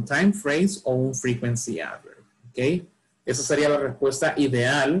utilizar un time phrase o un frequency adverb. ¿Ok? Esa sería la respuesta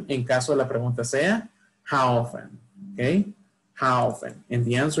ideal en caso de la pregunta sea how often. ¿Ok? How often? And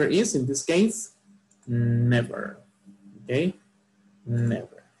the answer is, in this case, never. ¿Ok?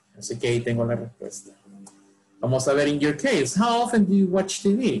 Never. Así que ahí tengo la respuesta. Vamos a ver, in your case, how often do you watch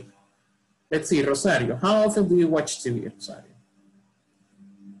TV? Let's see, Rosario. How often do you watch TV, Rosario?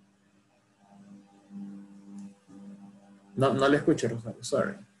 No le escucho, Rosario.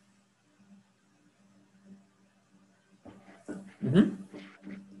 Sorry.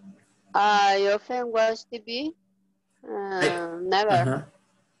 I often watch TV. Never.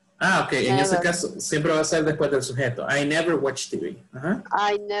 Ok. En ese caso, siempre va a ser después del sujeto. I never watch TV.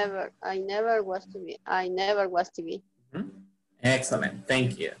 I never watch TV. I never watch TV. Excellent.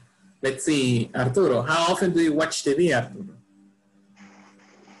 Thank you. Let's see, Arturo. How often do you watch TV, Arturo?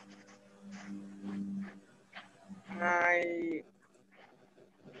 I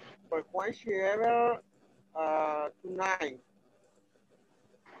frequently ever tonight.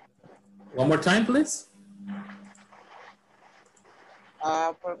 One more time, please.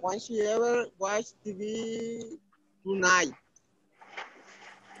 Frequently ever watch TV tonight.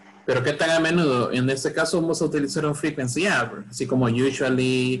 Pero qué tan a menudo. En este caso vamos a utilizar un frequency adverb, así como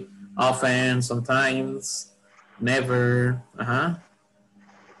usually, often, sometimes, never.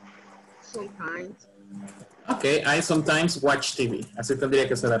 Sometimes. Ok, I sometimes watch TV. Así tendría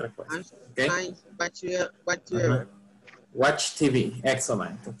que ser la respuesta. Okay. Watch TV.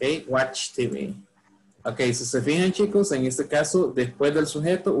 Excellent. Ok, watch TV. Ok, si se fijan, chicos, en este caso, después del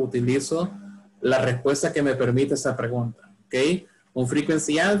sujeto, utilizo la respuesta que me permite esa pregunta. Ok, un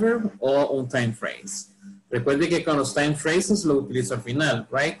frequency adverb o un time phrase. Recuerden que con los time phrases lo utilizo al final,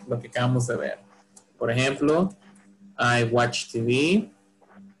 right? Lo que acabamos de ver. Por ejemplo, I watch TV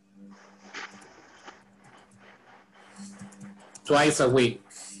twice a week.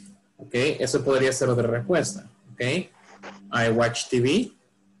 Ok, eso podría ser otra respuesta. Ok, I watch TV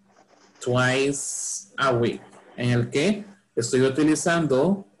twice a week. En el que estoy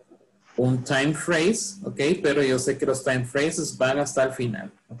utilizando un time phrase, ok, pero yo sé que los time phrases van hasta el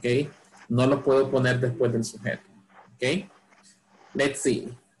final, ok. No lo puedo poner después del sujeto, ok. Let's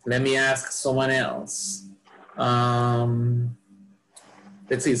see. Let me ask someone else.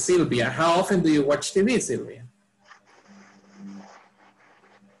 Let's see, Sylvia. How often do you watch TV, Sylvia?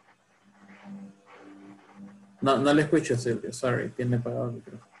 No le escucho, Silvia. Sorry, tiene apagado el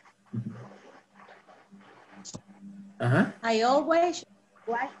micrófono. I always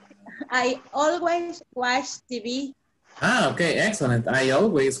watch TV. Okay, excellent. I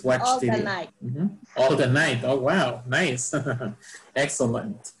always watch all TV. The night. All the night. Oh, wow. Nice.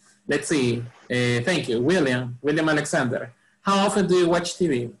 Excellent. Let's see. Thank you. William Alexander. How often do you watch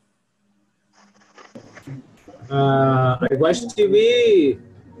TV? I watch TV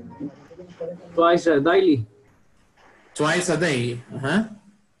twice daily. Twice a day.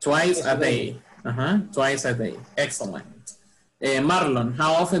 Twice a day. Twice a day. Excellent. Marlon,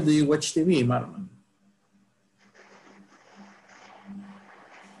 how often do you watch TV, Marlon?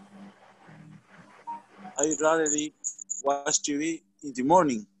 I rarely watch TV in the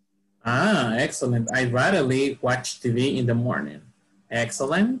morning. Ah, excellent. I rarely watch TV in the morning.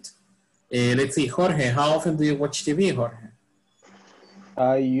 Excellent. Let's see, Jorge, how often do you watch TV, Jorge?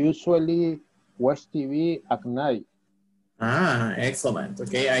 I usually watch TV at night. Ah, excellent.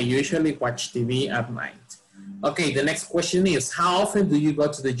 Okay, I usually watch TV at night. Okay, the next question is, how often do you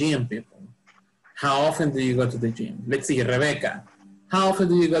go to the gym, people? How often do you go to the gym? Let's see, Rebecca, how often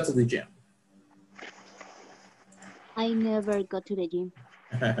do you go to the gym? I never go to the gym.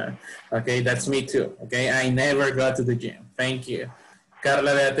 Okay, that's me too. Okay, I never go to the gym. Thank you.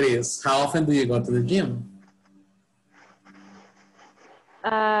 Carla Beatriz, how often do you go to the gym?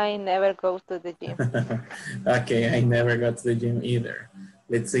 I never go to the gym. Okay, I never go to the gym either.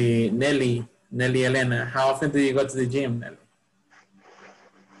 Let's see, Nelly Elena, how often do you go to the gym, Nelly?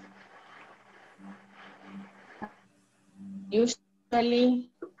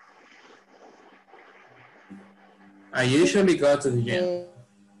 Usually. I usually go to the gym.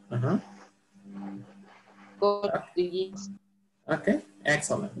 Go to the gym. Okay,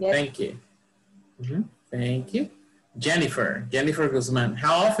 excellent. Yes. Thank you. Thank you. Jennifer Guzman,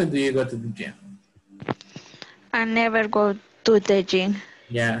 how often do you go to the gym? I never go to the gym.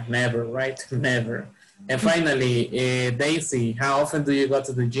 Yeah, never, right? Never. And finally, Daisy, how often do you go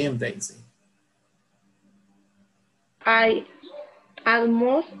to the gym, Daisy? I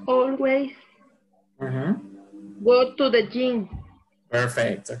almost always go to the gym.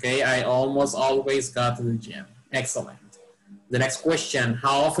 Perfect. Okay, I almost always go to the gym. Excellent. The next question,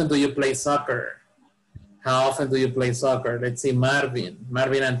 how often do you play soccer? How often do you play soccer? Let's see, Marvin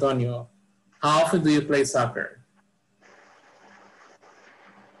Antonio, how often do you play soccer?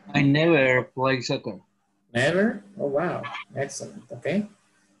 I never play soccer. Never? Oh, wow. Excellent. Okay.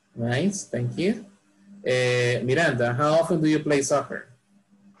 Nice. Thank you. Miranda, how often do you play soccer?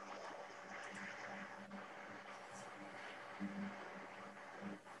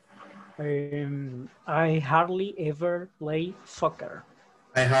 I hardly ever play soccer.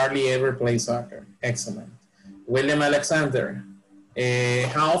 I hardly ever play soccer. Excellent. William Alexander,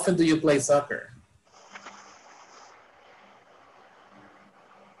 how often do you play soccer?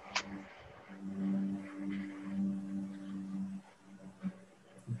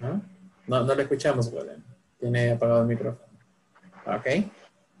 No le escuchamos, William. Tiene apagado el micrófono. Ok.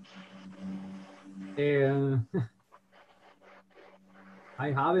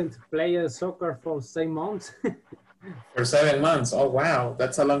 I haven't played soccer for 6 months. For 7 months. Oh, wow.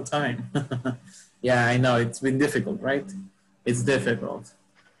 That's a long time. Yeah, I know. It's been difficult, right? It's difficult.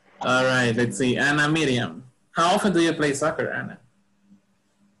 All right. Let's see. Anna Miriam. How often do you play soccer, Anna?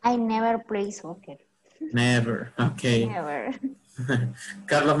 I never play soccer. Never. Okay. Never.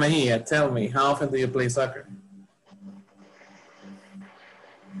 Carlos Mejia, tell me, how often do you play soccer?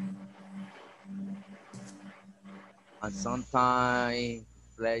 I sometimes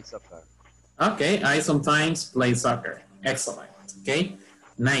play soccer. Okay, I sometimes play soccer. Excellent. Okay,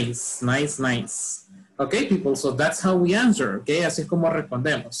 nice. Okay, people, so that's how we answer. Okay, así es como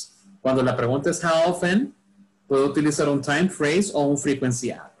respondemos. Cuando la pregunta es how often, puedo utilizar un time phrase o un frequency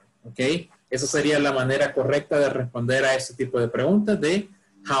adverb. Ok, esa sería la manera correcta de responder a este tipo de preguntas de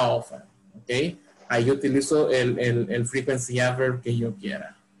how often. Ok, ahí yo utilizo el frequency adverb que yo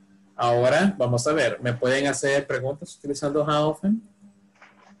quiera. Ahora, vamos a ver, ¿me pueden hacer preguntas utilizando how often?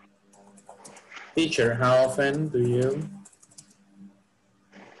 Teacher, how often do you?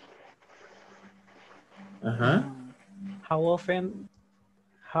 How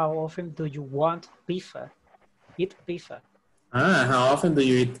often do you want pizza? Eat pizza. How often do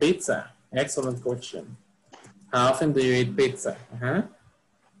you eat pizza? Excellent question. How often do you eat pizza?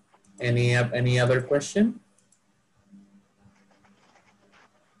 Any other question?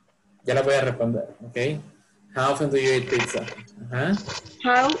 Ya la voy a responder, okay? How often do you eat pizza?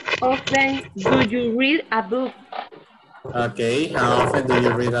 How often do you read a book? Okay, how often do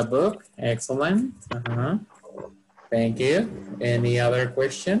you read a book? Excellent. Thank you. Any other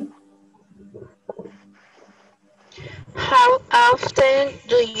question? How often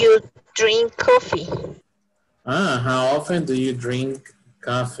do you drink coffee? How often do you drink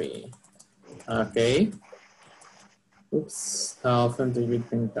coffee? Okay. Oops. How often do you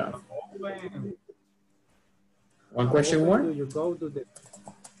drink coffee? One question more? How often do you go to the...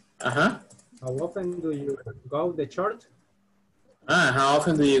 How often do you go to church? How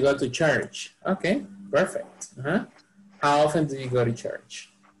often do you go to church? Okay, perfect. How often do you go to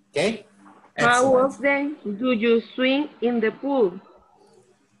church? Okay. Excellent. How often do you swim in the pool?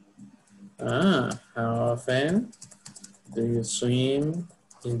 How often do you swim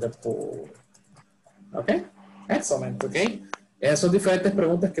in the pool? Okay, excellent, okay. Son diferentes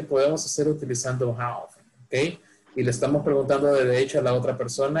preguntas que podemos hacer utilizando how often, okay. y le estamos preguntando de hecho a la otra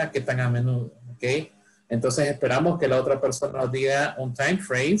persona qué tan a menudo, ¿ok? Entonces esperamos que la otra persona nos diga un time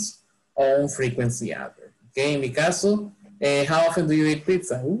phrase o un frequency adverb, ¿ok? En mi caso, how often do you eat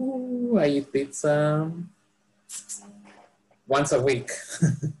pizza? I eat pizza once a week.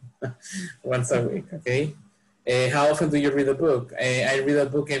 Once a week, ¿ok? How often do you read a book? I read a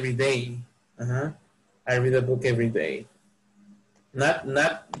book every day. I read a book every day.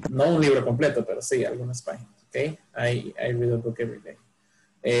 No un libro completo, pero sí, algunas páginas. Okay, I read a book every day.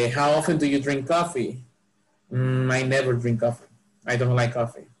 How often do you drink coffee? I never drink coffee. I don't like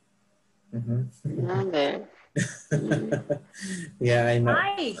coffee. Yeah, I know.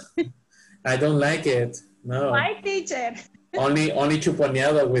 Why? I don't like it. No. Why, teacher? Only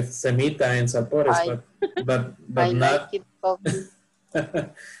chuponeado with semita and sapores, but I not. like it coffee.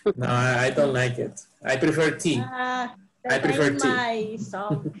 No, I don't like it. I prefer tea. I prefer tea.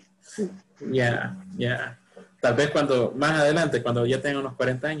 Yeah. Tal vez cuando, más adelante, cuando ya tenga unos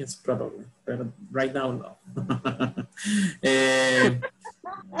 40 años, probably. Pero right now, no.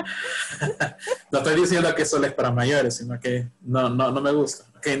 No estoy diciendo que solo es para mayores, sino que no me gusta.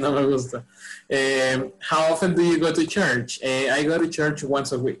 Okay, no me gusta. How often do you go to church? I go to church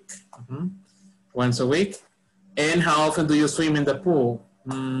once a week. Once a week. And how often do you swim in the pool?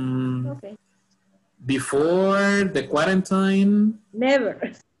 Okay. Before the quarantine? Never.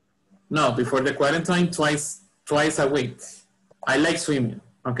 No, before the quarantine, twice a week. I like swimming.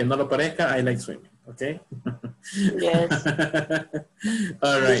 Aunque no lo parezca, I like swimming. Okay? Yes.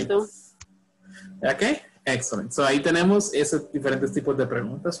 All right. Okay, excellent. So ahí tenemos esos diferentes tipos de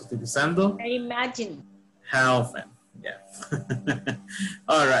preguntas utilizando I imagine. how often. Yeah.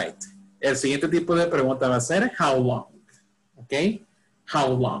 All right. El siguiente tipo de pregunta va a ser how long. Okay? How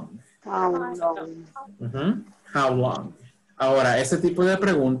long. How long? How long. Ahora, ese tipo de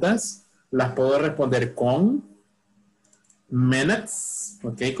preguntas las puedo responder con minutes,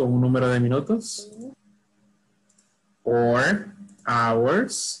 ok, con un número de minutos, or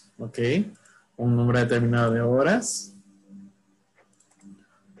hours, ok, un número determinado de horas,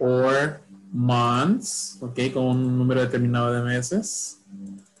 or months, ok, con un número determinado de meses,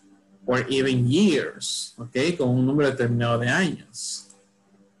 or even years, ok, con un número determinado de años.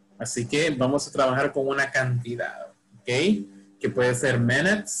 Así que vamos a trabajar con una cantidad, ok, que puede ser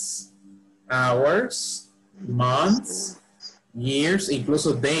minutes, hours, months, years,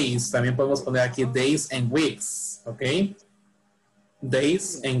 incluso days. También podemos poner aquí days and weeks, ok,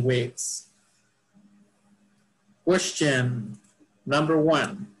 days and weeks. Question number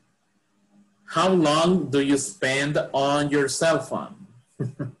 1. How long do you spend on your cell phone?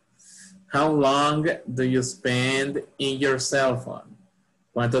 How long do you spend in your cell phone?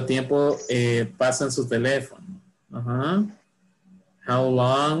 ¿Cuánto tiempo pasa en su teléfono? How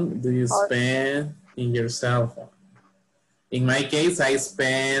long do you spend in your cell phone? In my case, I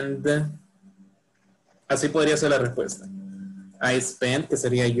spend... Así podría ser la respuesta. I spend, que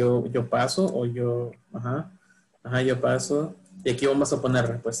sería yo paso, o yo... yo paso. Y aquí vamos a poner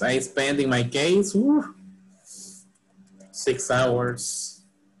respuesta. I spend, in my case, 6 hours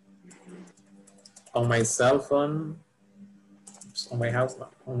on my cell phone. On my house, no,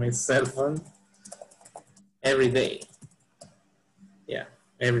 on my cell phone, every day. Yeah,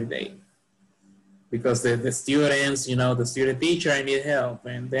 every day. Because the students, you know, the student teacher, I need help.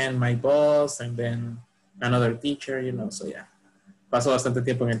 And then my boss, and then another teacher, you know, so yeah. Paso bastante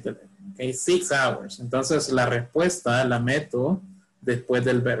tiempo en el teléfono. Okay, 6 hours. Entonces, la respuesta la meto después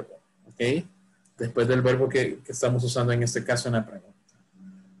del verbo. Okay, después del verbo que estamos usando en este caso en la pregunta.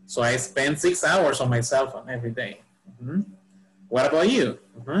 So, I spend 6 hours on my cell phone every day. What about you?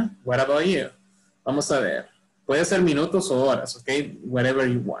 What about you? Vamos a ver. Puede ser minutos o horas, okay? Whatever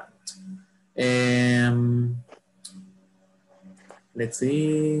you want. Let's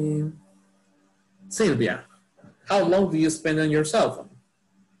see. Sylvia, how long do you spend on your cell phone?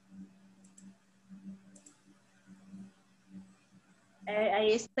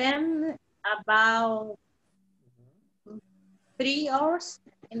 I spend about 3 hours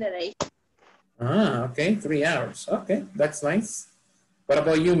in the day. Okay, 3 hours. Okay, that's nice. What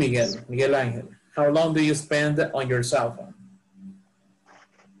about you, Miguel? Miguel Angel, how long do you spend on your cell phone?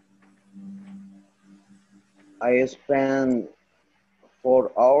 I spend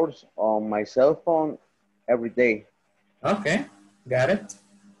 4 hours on my cell phone every day. Okay, got it.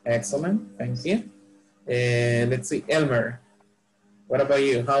 Excellent, thank you. Let's see, Elmer, what about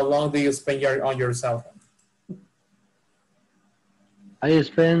you? How long do you spend on your cell phone? I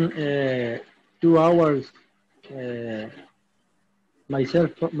spend 2 hours my cell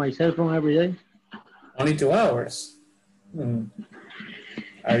phone every day. Only 2 hours?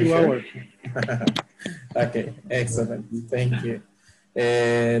 Are you 2 sure? hours. Okay, excellent. Thank you.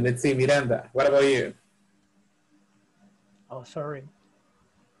 Let's see, Miranda, what about you? Oh, sorry.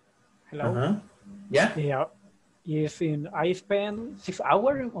 Hello? Uh-huh. Yeah? Yeah. I spend 6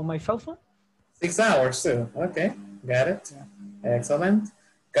 hours on my cell phone. 6 hours too. Okay, got it. Yeah. Excellent.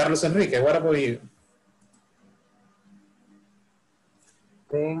 Carlos Enrique, what about you?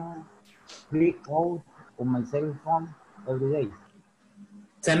 3 hours on my cell phone every day.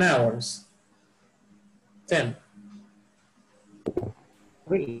 10 hours. 10.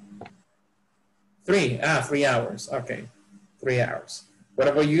 3. 3. 3 hours. Okay. 3 hours. What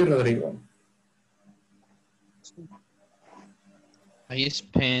about you, Rodrigo? I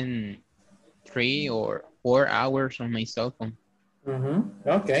spend 3 or 4 hours on my cell phone.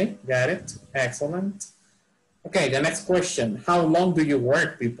 Okay, got it. Excellent. Okay, the next question. How long do you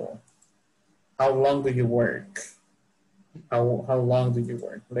work, people? How long do you work? How long do you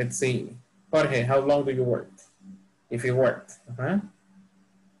work? Let's see. Jorge, how long do you work? If you work.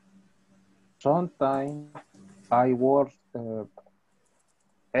 Sometimes I work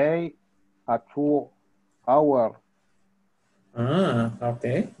 8 or 2 hours.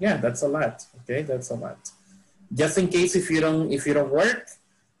 Okay. Yeah, that's a lot. Okay, that's a lot. Just in case if you don't work,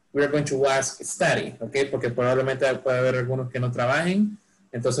 we're going to ask study, okay? Porque probablemente puede haber algunos que no trabajen,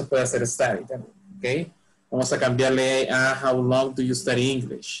 entonces puede hacer study también, okay? Vamos a cambiarle a how long do you study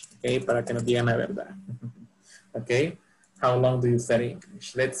English, okay? Para que nos digan la verdad, okay? How long do you study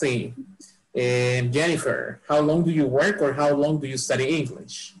English? Let's see. Jennifer, how long do you work or how long do you study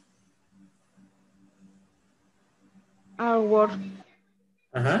English? I work.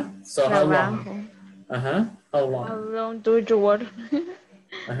 So how long? How long? How long do you work?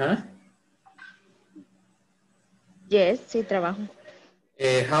 Yes, sí trabajo.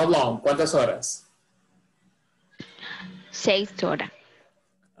 How long? ¿Cuántas horas? 6 horas.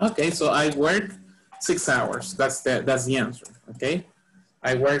 Okay, so I work 6 hours. That's the answer. Okay,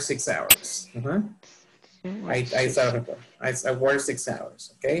 I work 6 hours. I work 6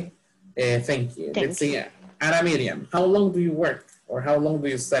 hours. Okay, thank you. Let's see. Anna Miriam, how long do you work or how long do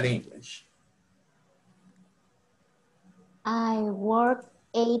you study English? I work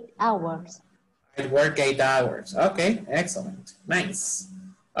 8 hours. I work 8 hours. Okay, excellent. Nice.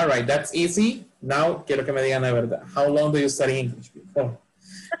 All right, that's easy. Now, quiero que me digan la verdad. How long do you study English before?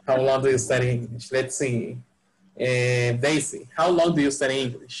 How long do you study English? Let's see. Daisy, how long do you study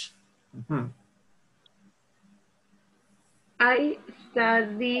English? I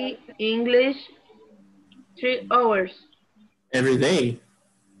study English 3 hours. Every day?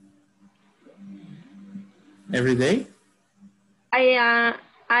 Every day? I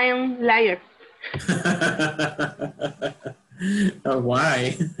am liar. Oh,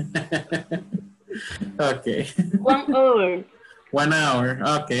 why? Okay. 1 hour. 1 hour.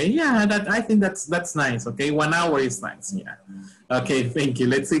 Okay. Yeah, I think that's nice. Okay. 1 hour is nice. Yeah. Okay. Thank you.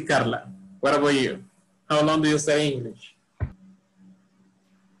 Let's see, Carla. What about you? How long do you study English?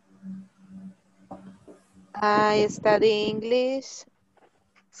 I study English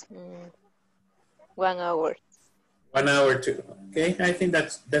 1 hour. 1 hour too. Okay. I think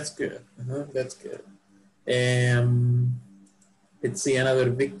that's good. That's good. Let's see another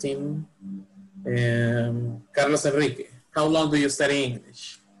victim. Carlos Enrique, how long do you study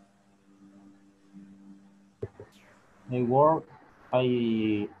English?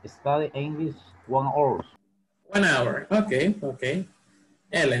 I study English 1 hour. 1 hour. Okay, okay.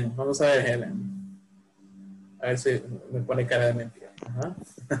 Helen, vamos a ver, Helen. A ver si me pone cara de mentira.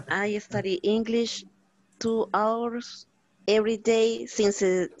 I study English 2 hours every day since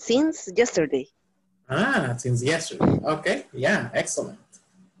yesterday. Since yesterday. Okay, yeah, excellent.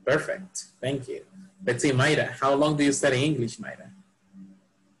 Perfect. Thank you. Let's see, Mayra. How long do you study English, Mayra?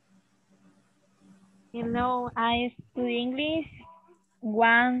 I study English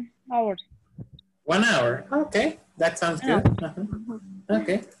 1 hour. 1 hour. Okay, that sounds good.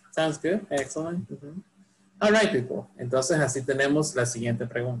 Okay, sounds good. Excellent. All right, people. Entonces, así tenemos la siguiente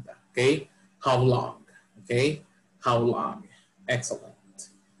pregunta. Okay, how long? Okay, how long? Excellent.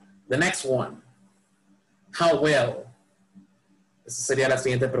 The next one. How well? Esa sería la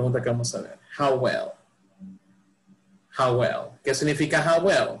siguiente pregunta que vamos a ver. How well? How well? ¿Qué significa how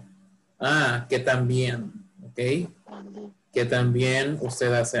well? Que tan bien, ¿ok? Que tan bien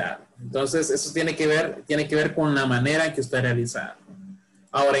usted hace algo. Entonces, eso tiene que ver con la manera en que usted realiza algo.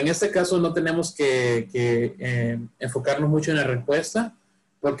 Ahora, en este caso no tenemos que enfocarnos mucho en la respuesta,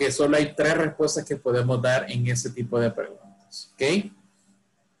 porque solo hay 3 respuestas que podemos dar en ese tipo de preguntas, ¿ok?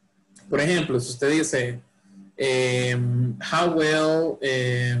 Por ejemplo, si usted dice, how well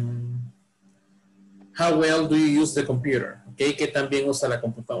do you use the computer? Okay, que también usa la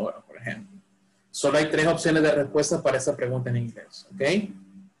computadora, por ejemplo. Solo hay 3 opciones de respuesta para esa pregunta en inglés, ¿ok?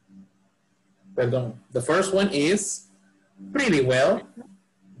 Perdón. The first one is pretty well,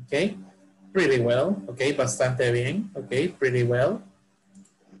 ¿ok? Pretty well, ¿ok? Bastante bien, ¿ok? Pretty well.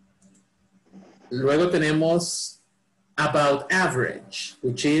 Luego tenemos about average,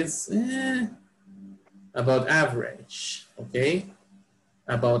 which is about average, ¿ok?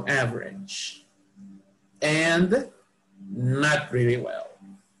 About average. And not pretty well,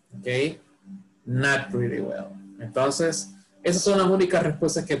 ¿ok? Not pretty well. Entonces, esas son las únicas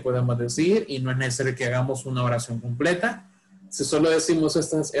respuestas que podemos decir y no es necesario que hagamos una oración completa. Si solo decimos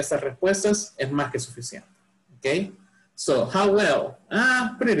estas respuestas, es más que suficiente. ¿Ok? So, how well?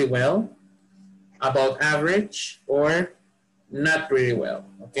 Pretty well. About average or not pretty well.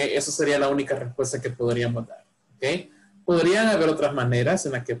 ¿Ok? Esa sería la única respuesta que podríamos dar. ¿Ok? Podrían haber otras maneras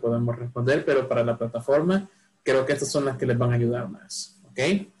en las que podemos responder, pero para la plataforma, creo que estas son las que les van a ayudar más. ¿Ok?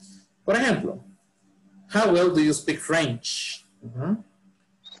 Por ejemplo, how well do you speak French?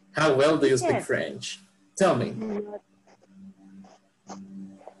 How well do you speak French? Tell me.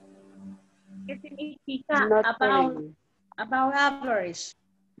 ¿Qué significa about average?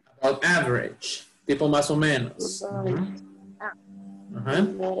 About average. Tipo más o menos.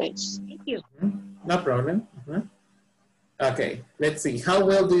 Thank you. No problem. Okay, let's see. How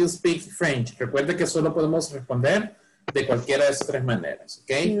well do you speak French? Recuerde que solo podemos responder de cualquiera de esas 3 maneras.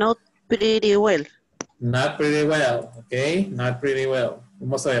 Okay? Not pretty well. Not pretty well. Okay, not pretty well.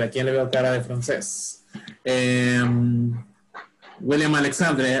 Vamos a ver, ¿a quién le veo cara de francés? William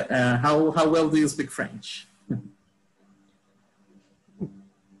Alexandre, how well do you speak French?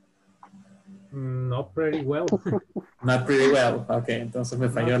 Not pretty well. Not pretty well. Okay, entonces me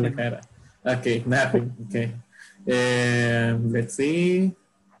falló la cara. Okay, nothing. Okay. Let's see.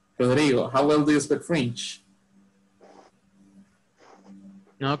 Rodrigo, how well do you speak French?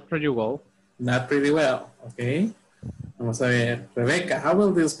 Not pretty well. Not pretty well. Okay. Vamos a ver. Rebecca, how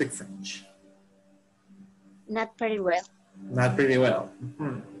well do you speak French? Not pretty well. Not pretty well.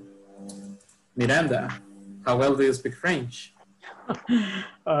 Miranda, how well do you speak French?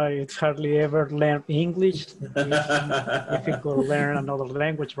 It's hardly ever learn English. It's difficult to learn another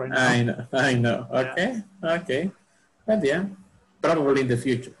language right now. I know. Okay, okay. But yeah, probably in the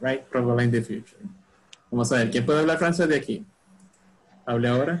future, right? Probably in the future. Vamos a ver, ¿quién puede hablar francés de aquí? ¿Hable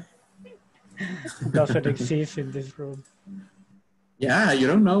ahora? Doesn't exist in this room. Yeah, you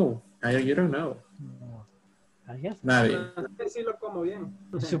don't know. You don't know. Nadie. Sí lo como bien.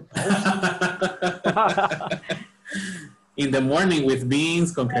 In the morning with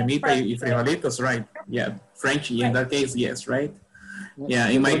beans, con cremita y frijolitos, right? Yeah, French in that case, yes, right? Yeah,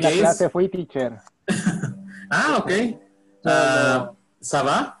 in my case. clase fui teacher. Okay. ¿Ça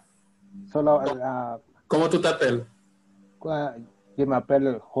va? Solo. ¿Cómo tú te apelas? Yo me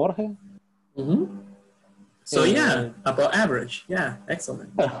apelo Jorge. So yeah, about average. Yeah,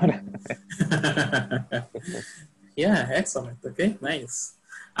 excellent. Yeah, excellent. Okay, nice.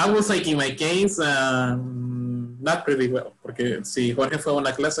 I will say in my case, not pretty well, porque si Jorge fue a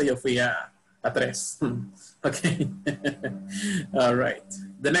una clase, yo fui a 3. Okay. All right.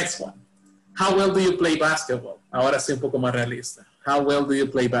 The next one. How well do you play basketball? Ahora sí un poco más realista. How well do you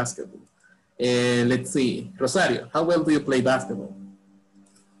play basketball? Let's see. Rosario, how well do you play basketball?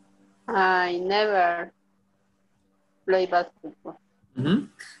 I never play basketball.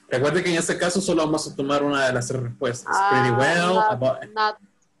 Recuerde que en este caso solo vamos a tomar una de las 3 respuestas. Pretty well.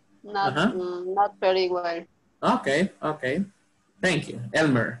 Not very well. Okay, okay. Thank you.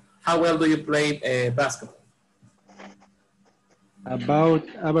 Elmer, how well do you play basketball? About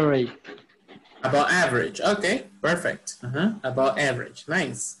average. About average. Okay, perfect. About average.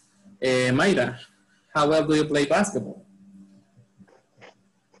 Nice. Mayra, how well do you play basketball?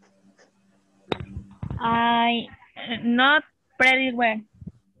 Not pretty well.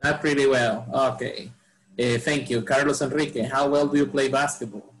 Not pretty well. Okay. Thank you. Carlos Enrique, how well do you play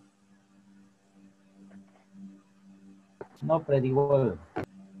basketball? Not pretty well.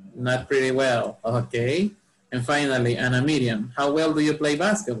 Not pretty well. Okay. And finally, Ana Miriam, how well do you play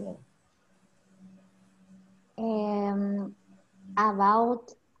basketball?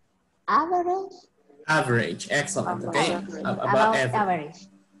 About average. Average. Excellent. Okay. About average.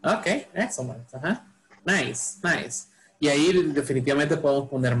 Okay. Excellent. Nice. Nice. Y ahí definitivamente podemos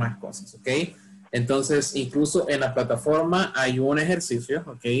poner más cosas. Ok. Entonces, incluso en la plataforma hay un ejercicio.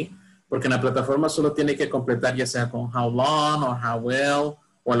 Ok. Porque en la plataforma solo tiene que completar ya sea con how long o how well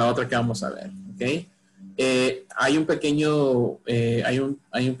o la otra que vamos a ver. Ok. Hay una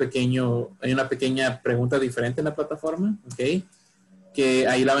pequeña pregunta diferente en la plataforma. Ok. Que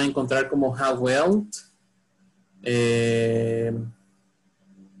ahí la van a encontrar como how well.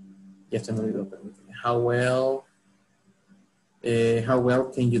 Ya se me olvidó, permíteme. How well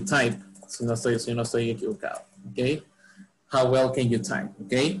can you type? Si no estoy equivocado, ¿ok? How well can you type,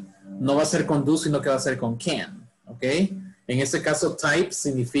 ¿ok? No va a ser con do, sino que va a ser con can, ¿ok? En este caso, type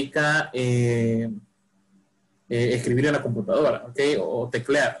significa escribir en la computadora, ¿ok? O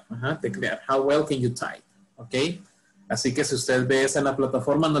teclear, teclear. How well can you type, ¿ok? Así que si usted ve esa en la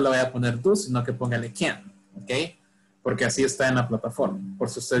plataforma, no le vaya a poner do, sino que póngale can, ¿ok? Porque así está en la plataforma. Por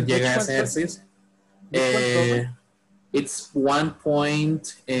si usted llega a ese ejercicio. It's 1 point,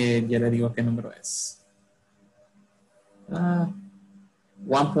 ya le digo qué número es.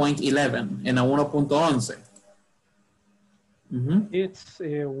 1.11 en a 1.11. It's,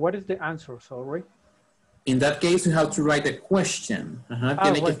 what is the answer, sorry? In that case, you have to write a question.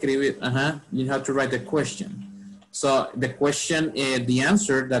 Tiene que escribir, you have to write a question. So the question, the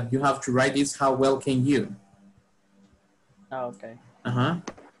answer that you have to write is, how well can you? Okay.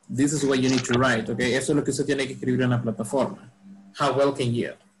 This is what you need to write, okay? Eso es lo que usted tiene que escribir en la plataforma. How well can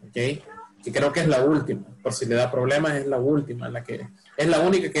you, okay? Que creo que es la última. Por si le da problemas, es la última, es la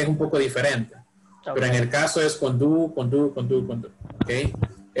única que es un poco diferente. Okay. Pero en el caso es con do, okay?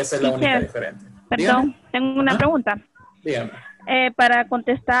 Esa es la única diferente. Perdón, dígame. Tengo una pregunta. Dígame. Para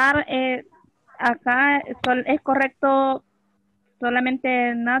contestar, acá es correcto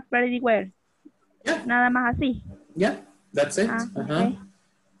solamente not very well. Yeah. Nada más así. Yeah, that's it. Okay.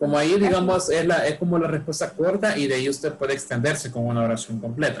 Como ahí, digamos, es como la respuesta corta y de ahí usted puede extenderse con una oración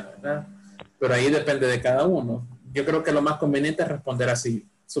completa, ¿verdad? Pero ahí depende de cada uno. Yo creo que lo más conveniente es responder así,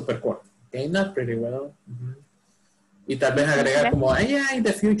 súper corto. Okay, not pretty well. Y tal vez agregar como, yeah, in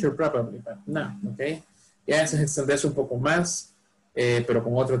the future probably, but no, ok. Ya es extenderse un poco más, pero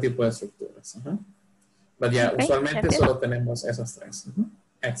con otro tipo de estructuras. But yeah, usualmente solo tenemos esas tres.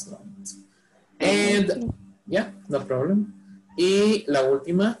 Excellent. And, yeah, no problem. Y la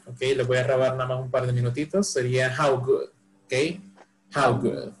última, ok, le voy a robar nada más un par de minutitos, sería how good, ok. How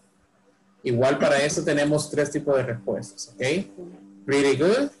good. Igual para eso tenemos tres tipos de respuestas, ok. Pretty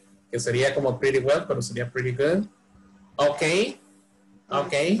good, que sería como pretty well, pero sería pretty good. Okay,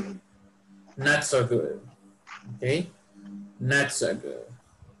 okay, not so good, okay, not so good.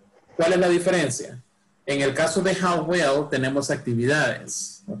 ¿Cuál es la diferencia? En el caso de how well tenemos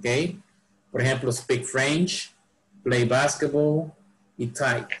actividades, okay. Por ejemplo, speak French, play basketball, y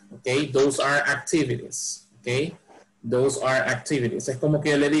type, okay. Those are activities, okay. Those are activities. Es como que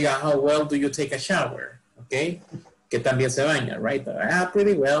yo le diga, how well do you take a shower, okay. Que también se baña, right?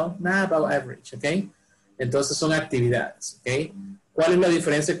 Pretty well, not about average, okay. Entonces son actividades, ¿ok? ¿Cuál es la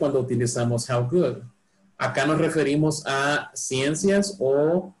diferencia cuando utilizamos how good? Acá nos referimos a ciencias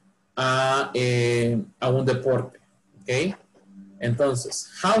o a un deporte, ¿ok?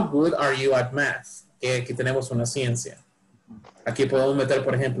 Entonces, how good are you at math? Aquí tenemos una ciencia. Aquí podemos meter,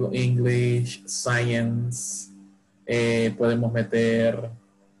 por ejemplo, English, Science, podemos meter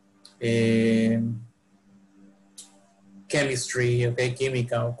Chemistry, ¿ok?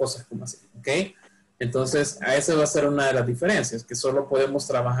 Química o cosas como así, ¿ok? Entonces, a esa va a ser una de las diferencias, que solo podemos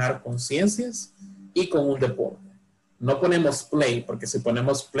trabajar con ciencias y con un deporte. No ponemos play, porque si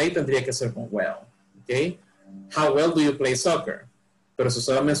ponemos play tendría que ser con well, ¿ok? How well do you play soccer? Pero si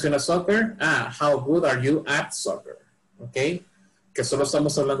solo menciona soccer, how good are you at soccer? ¿Ok? Que solo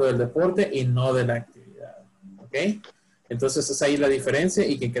estamos hablando del deporte y no de la actividad, ¿ok? Entonces, es ahí la diferencia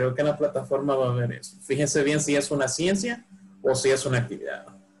y que creo que en la plataforma va a ver eso. Fíjense bien si es una ciencia o si es una actividad.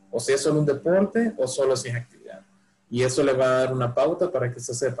 O si es solo un deporte o solo si es actividad. Y eso le va a dar una pauta para que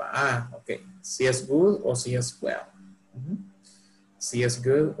se sepa, ok, si es good o si es well. Si es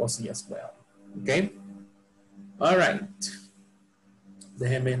good o si es well. Ok. All right.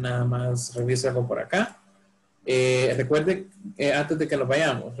 Déjenme nada más revisar algo por acá. Recuerden, antes de que nos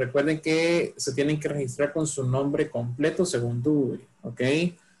vayamos, recuerden que se tienen que registrar con su nombre completo según Dewey. Ok.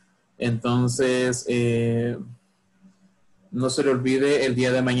 Entonces, no se le olvide el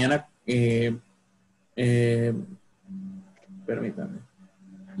día de mañana, permítame.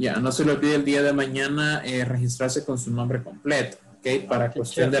 No se le olvide el día de mañana registrarse con su nombre completo, ¿ok? Para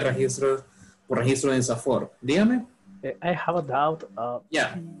cuestión de registro, por registro de INSAFORP. Dígame. I have a doubt.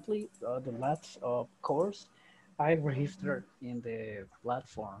 The last course, I registered in the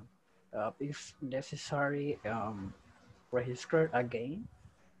platform. If necessary, register again.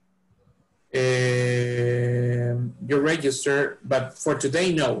 You register, but for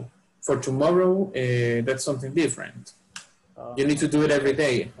today, no. For tomorrow, that's something different. You need to do it every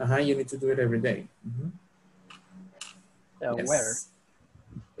day. You need to do it every day. Yes. Where?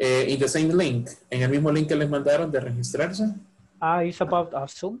 In the same link. En el mismo link que les mandaron de registrarse. It's about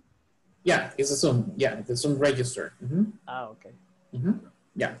Zoom? Yeah, it's a Zoom. Yeah, the Zoom register. Okay.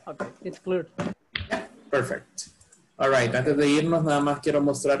 Yeah. Okay, it's clear. Perfect. All right, antes de irnos, nada más quiero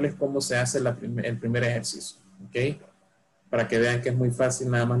mostrarles cómo se hace el primer ejercicio, ¿ok? Para que vean que es muy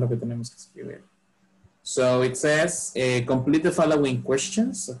fácil, nada más lo que tenemos que escribir. So, it says, complete the following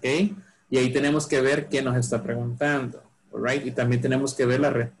questions, ¿ok? Y ahí tenemos que ver qué nos está preguntando, all right? Y también tenemos que ver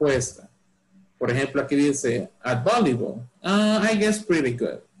la respuesta. Por ejemplo, aquí dice, at volleyball, I guess pretty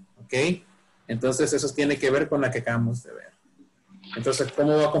good, ¿ok? Entonces, eso tiene que ver con la que acabamos de ver. Entonces,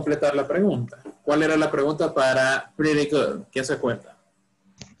 ¿cómo va a completar la pregunta? ¿Cuál era la pregunta para pretty good? ¿Quién se acuerda?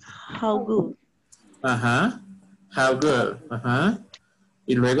 How good. Ajá. How good. Ajá.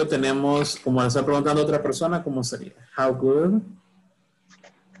 Y luego tenemos, como le está preguntando otra persona, ¿cómo sería? How good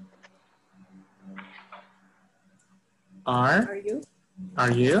are you?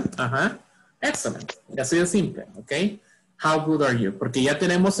 Are you? Ajá. Excellent. Así de simple, ¿ok? How good are you? Porque ya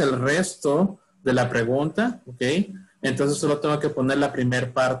tenemos el resto de la pregunta, ¿ok? Entonces solo tengo que poner la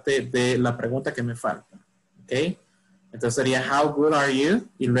primera parte de la pregunta que me falta, ¿ok? Entonces sería how good are you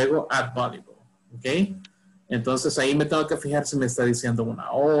y luego at volleyball, ¿ok? Entonces ahí me tengo que fijar si me está diciendo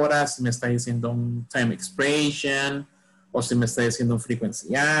una hora, si me está diciendo un time expression o si me está diciendo un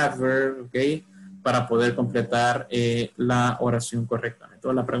frequency adverb, ¿ok? Para poder completar la oración correctamente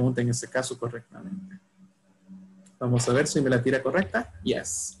o la pregunta en este caso correctamente. Vamos a ver si me la tira correcta.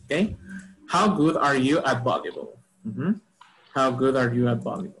 Yes, ¿ok? How good are you at volleyball? How good are you at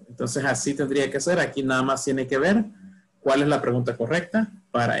volleyball? Entonces así tendría que ser. Aquí nada más tiene que ver cuál es la pregunta correcta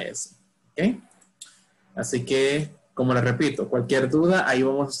para eso. ¿Ok? Así que, como les repito, cualquier duda, ahí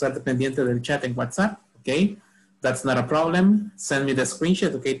vamos a estar pendiente del chat en WhatsApp. ¿Ok? That's not a problem. Send me the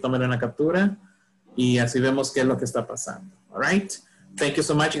screenshot. ¿Ok? Tómenle una captura y así vemos qué es lo que está pasando. All right? Thank you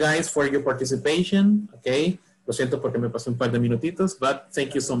so much, guys, for your participation. ¿Ok? Lo siento porque me pasé un par de minutitos, but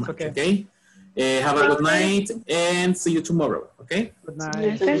thank you so much. ¿Ok? Have a good night and see you tomorrow. Okay. Good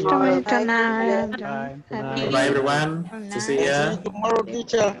night. Bye, everyone. See ya. Tomorrow,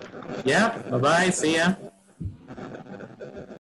 teacher. Yeah. Bye bye. See ya.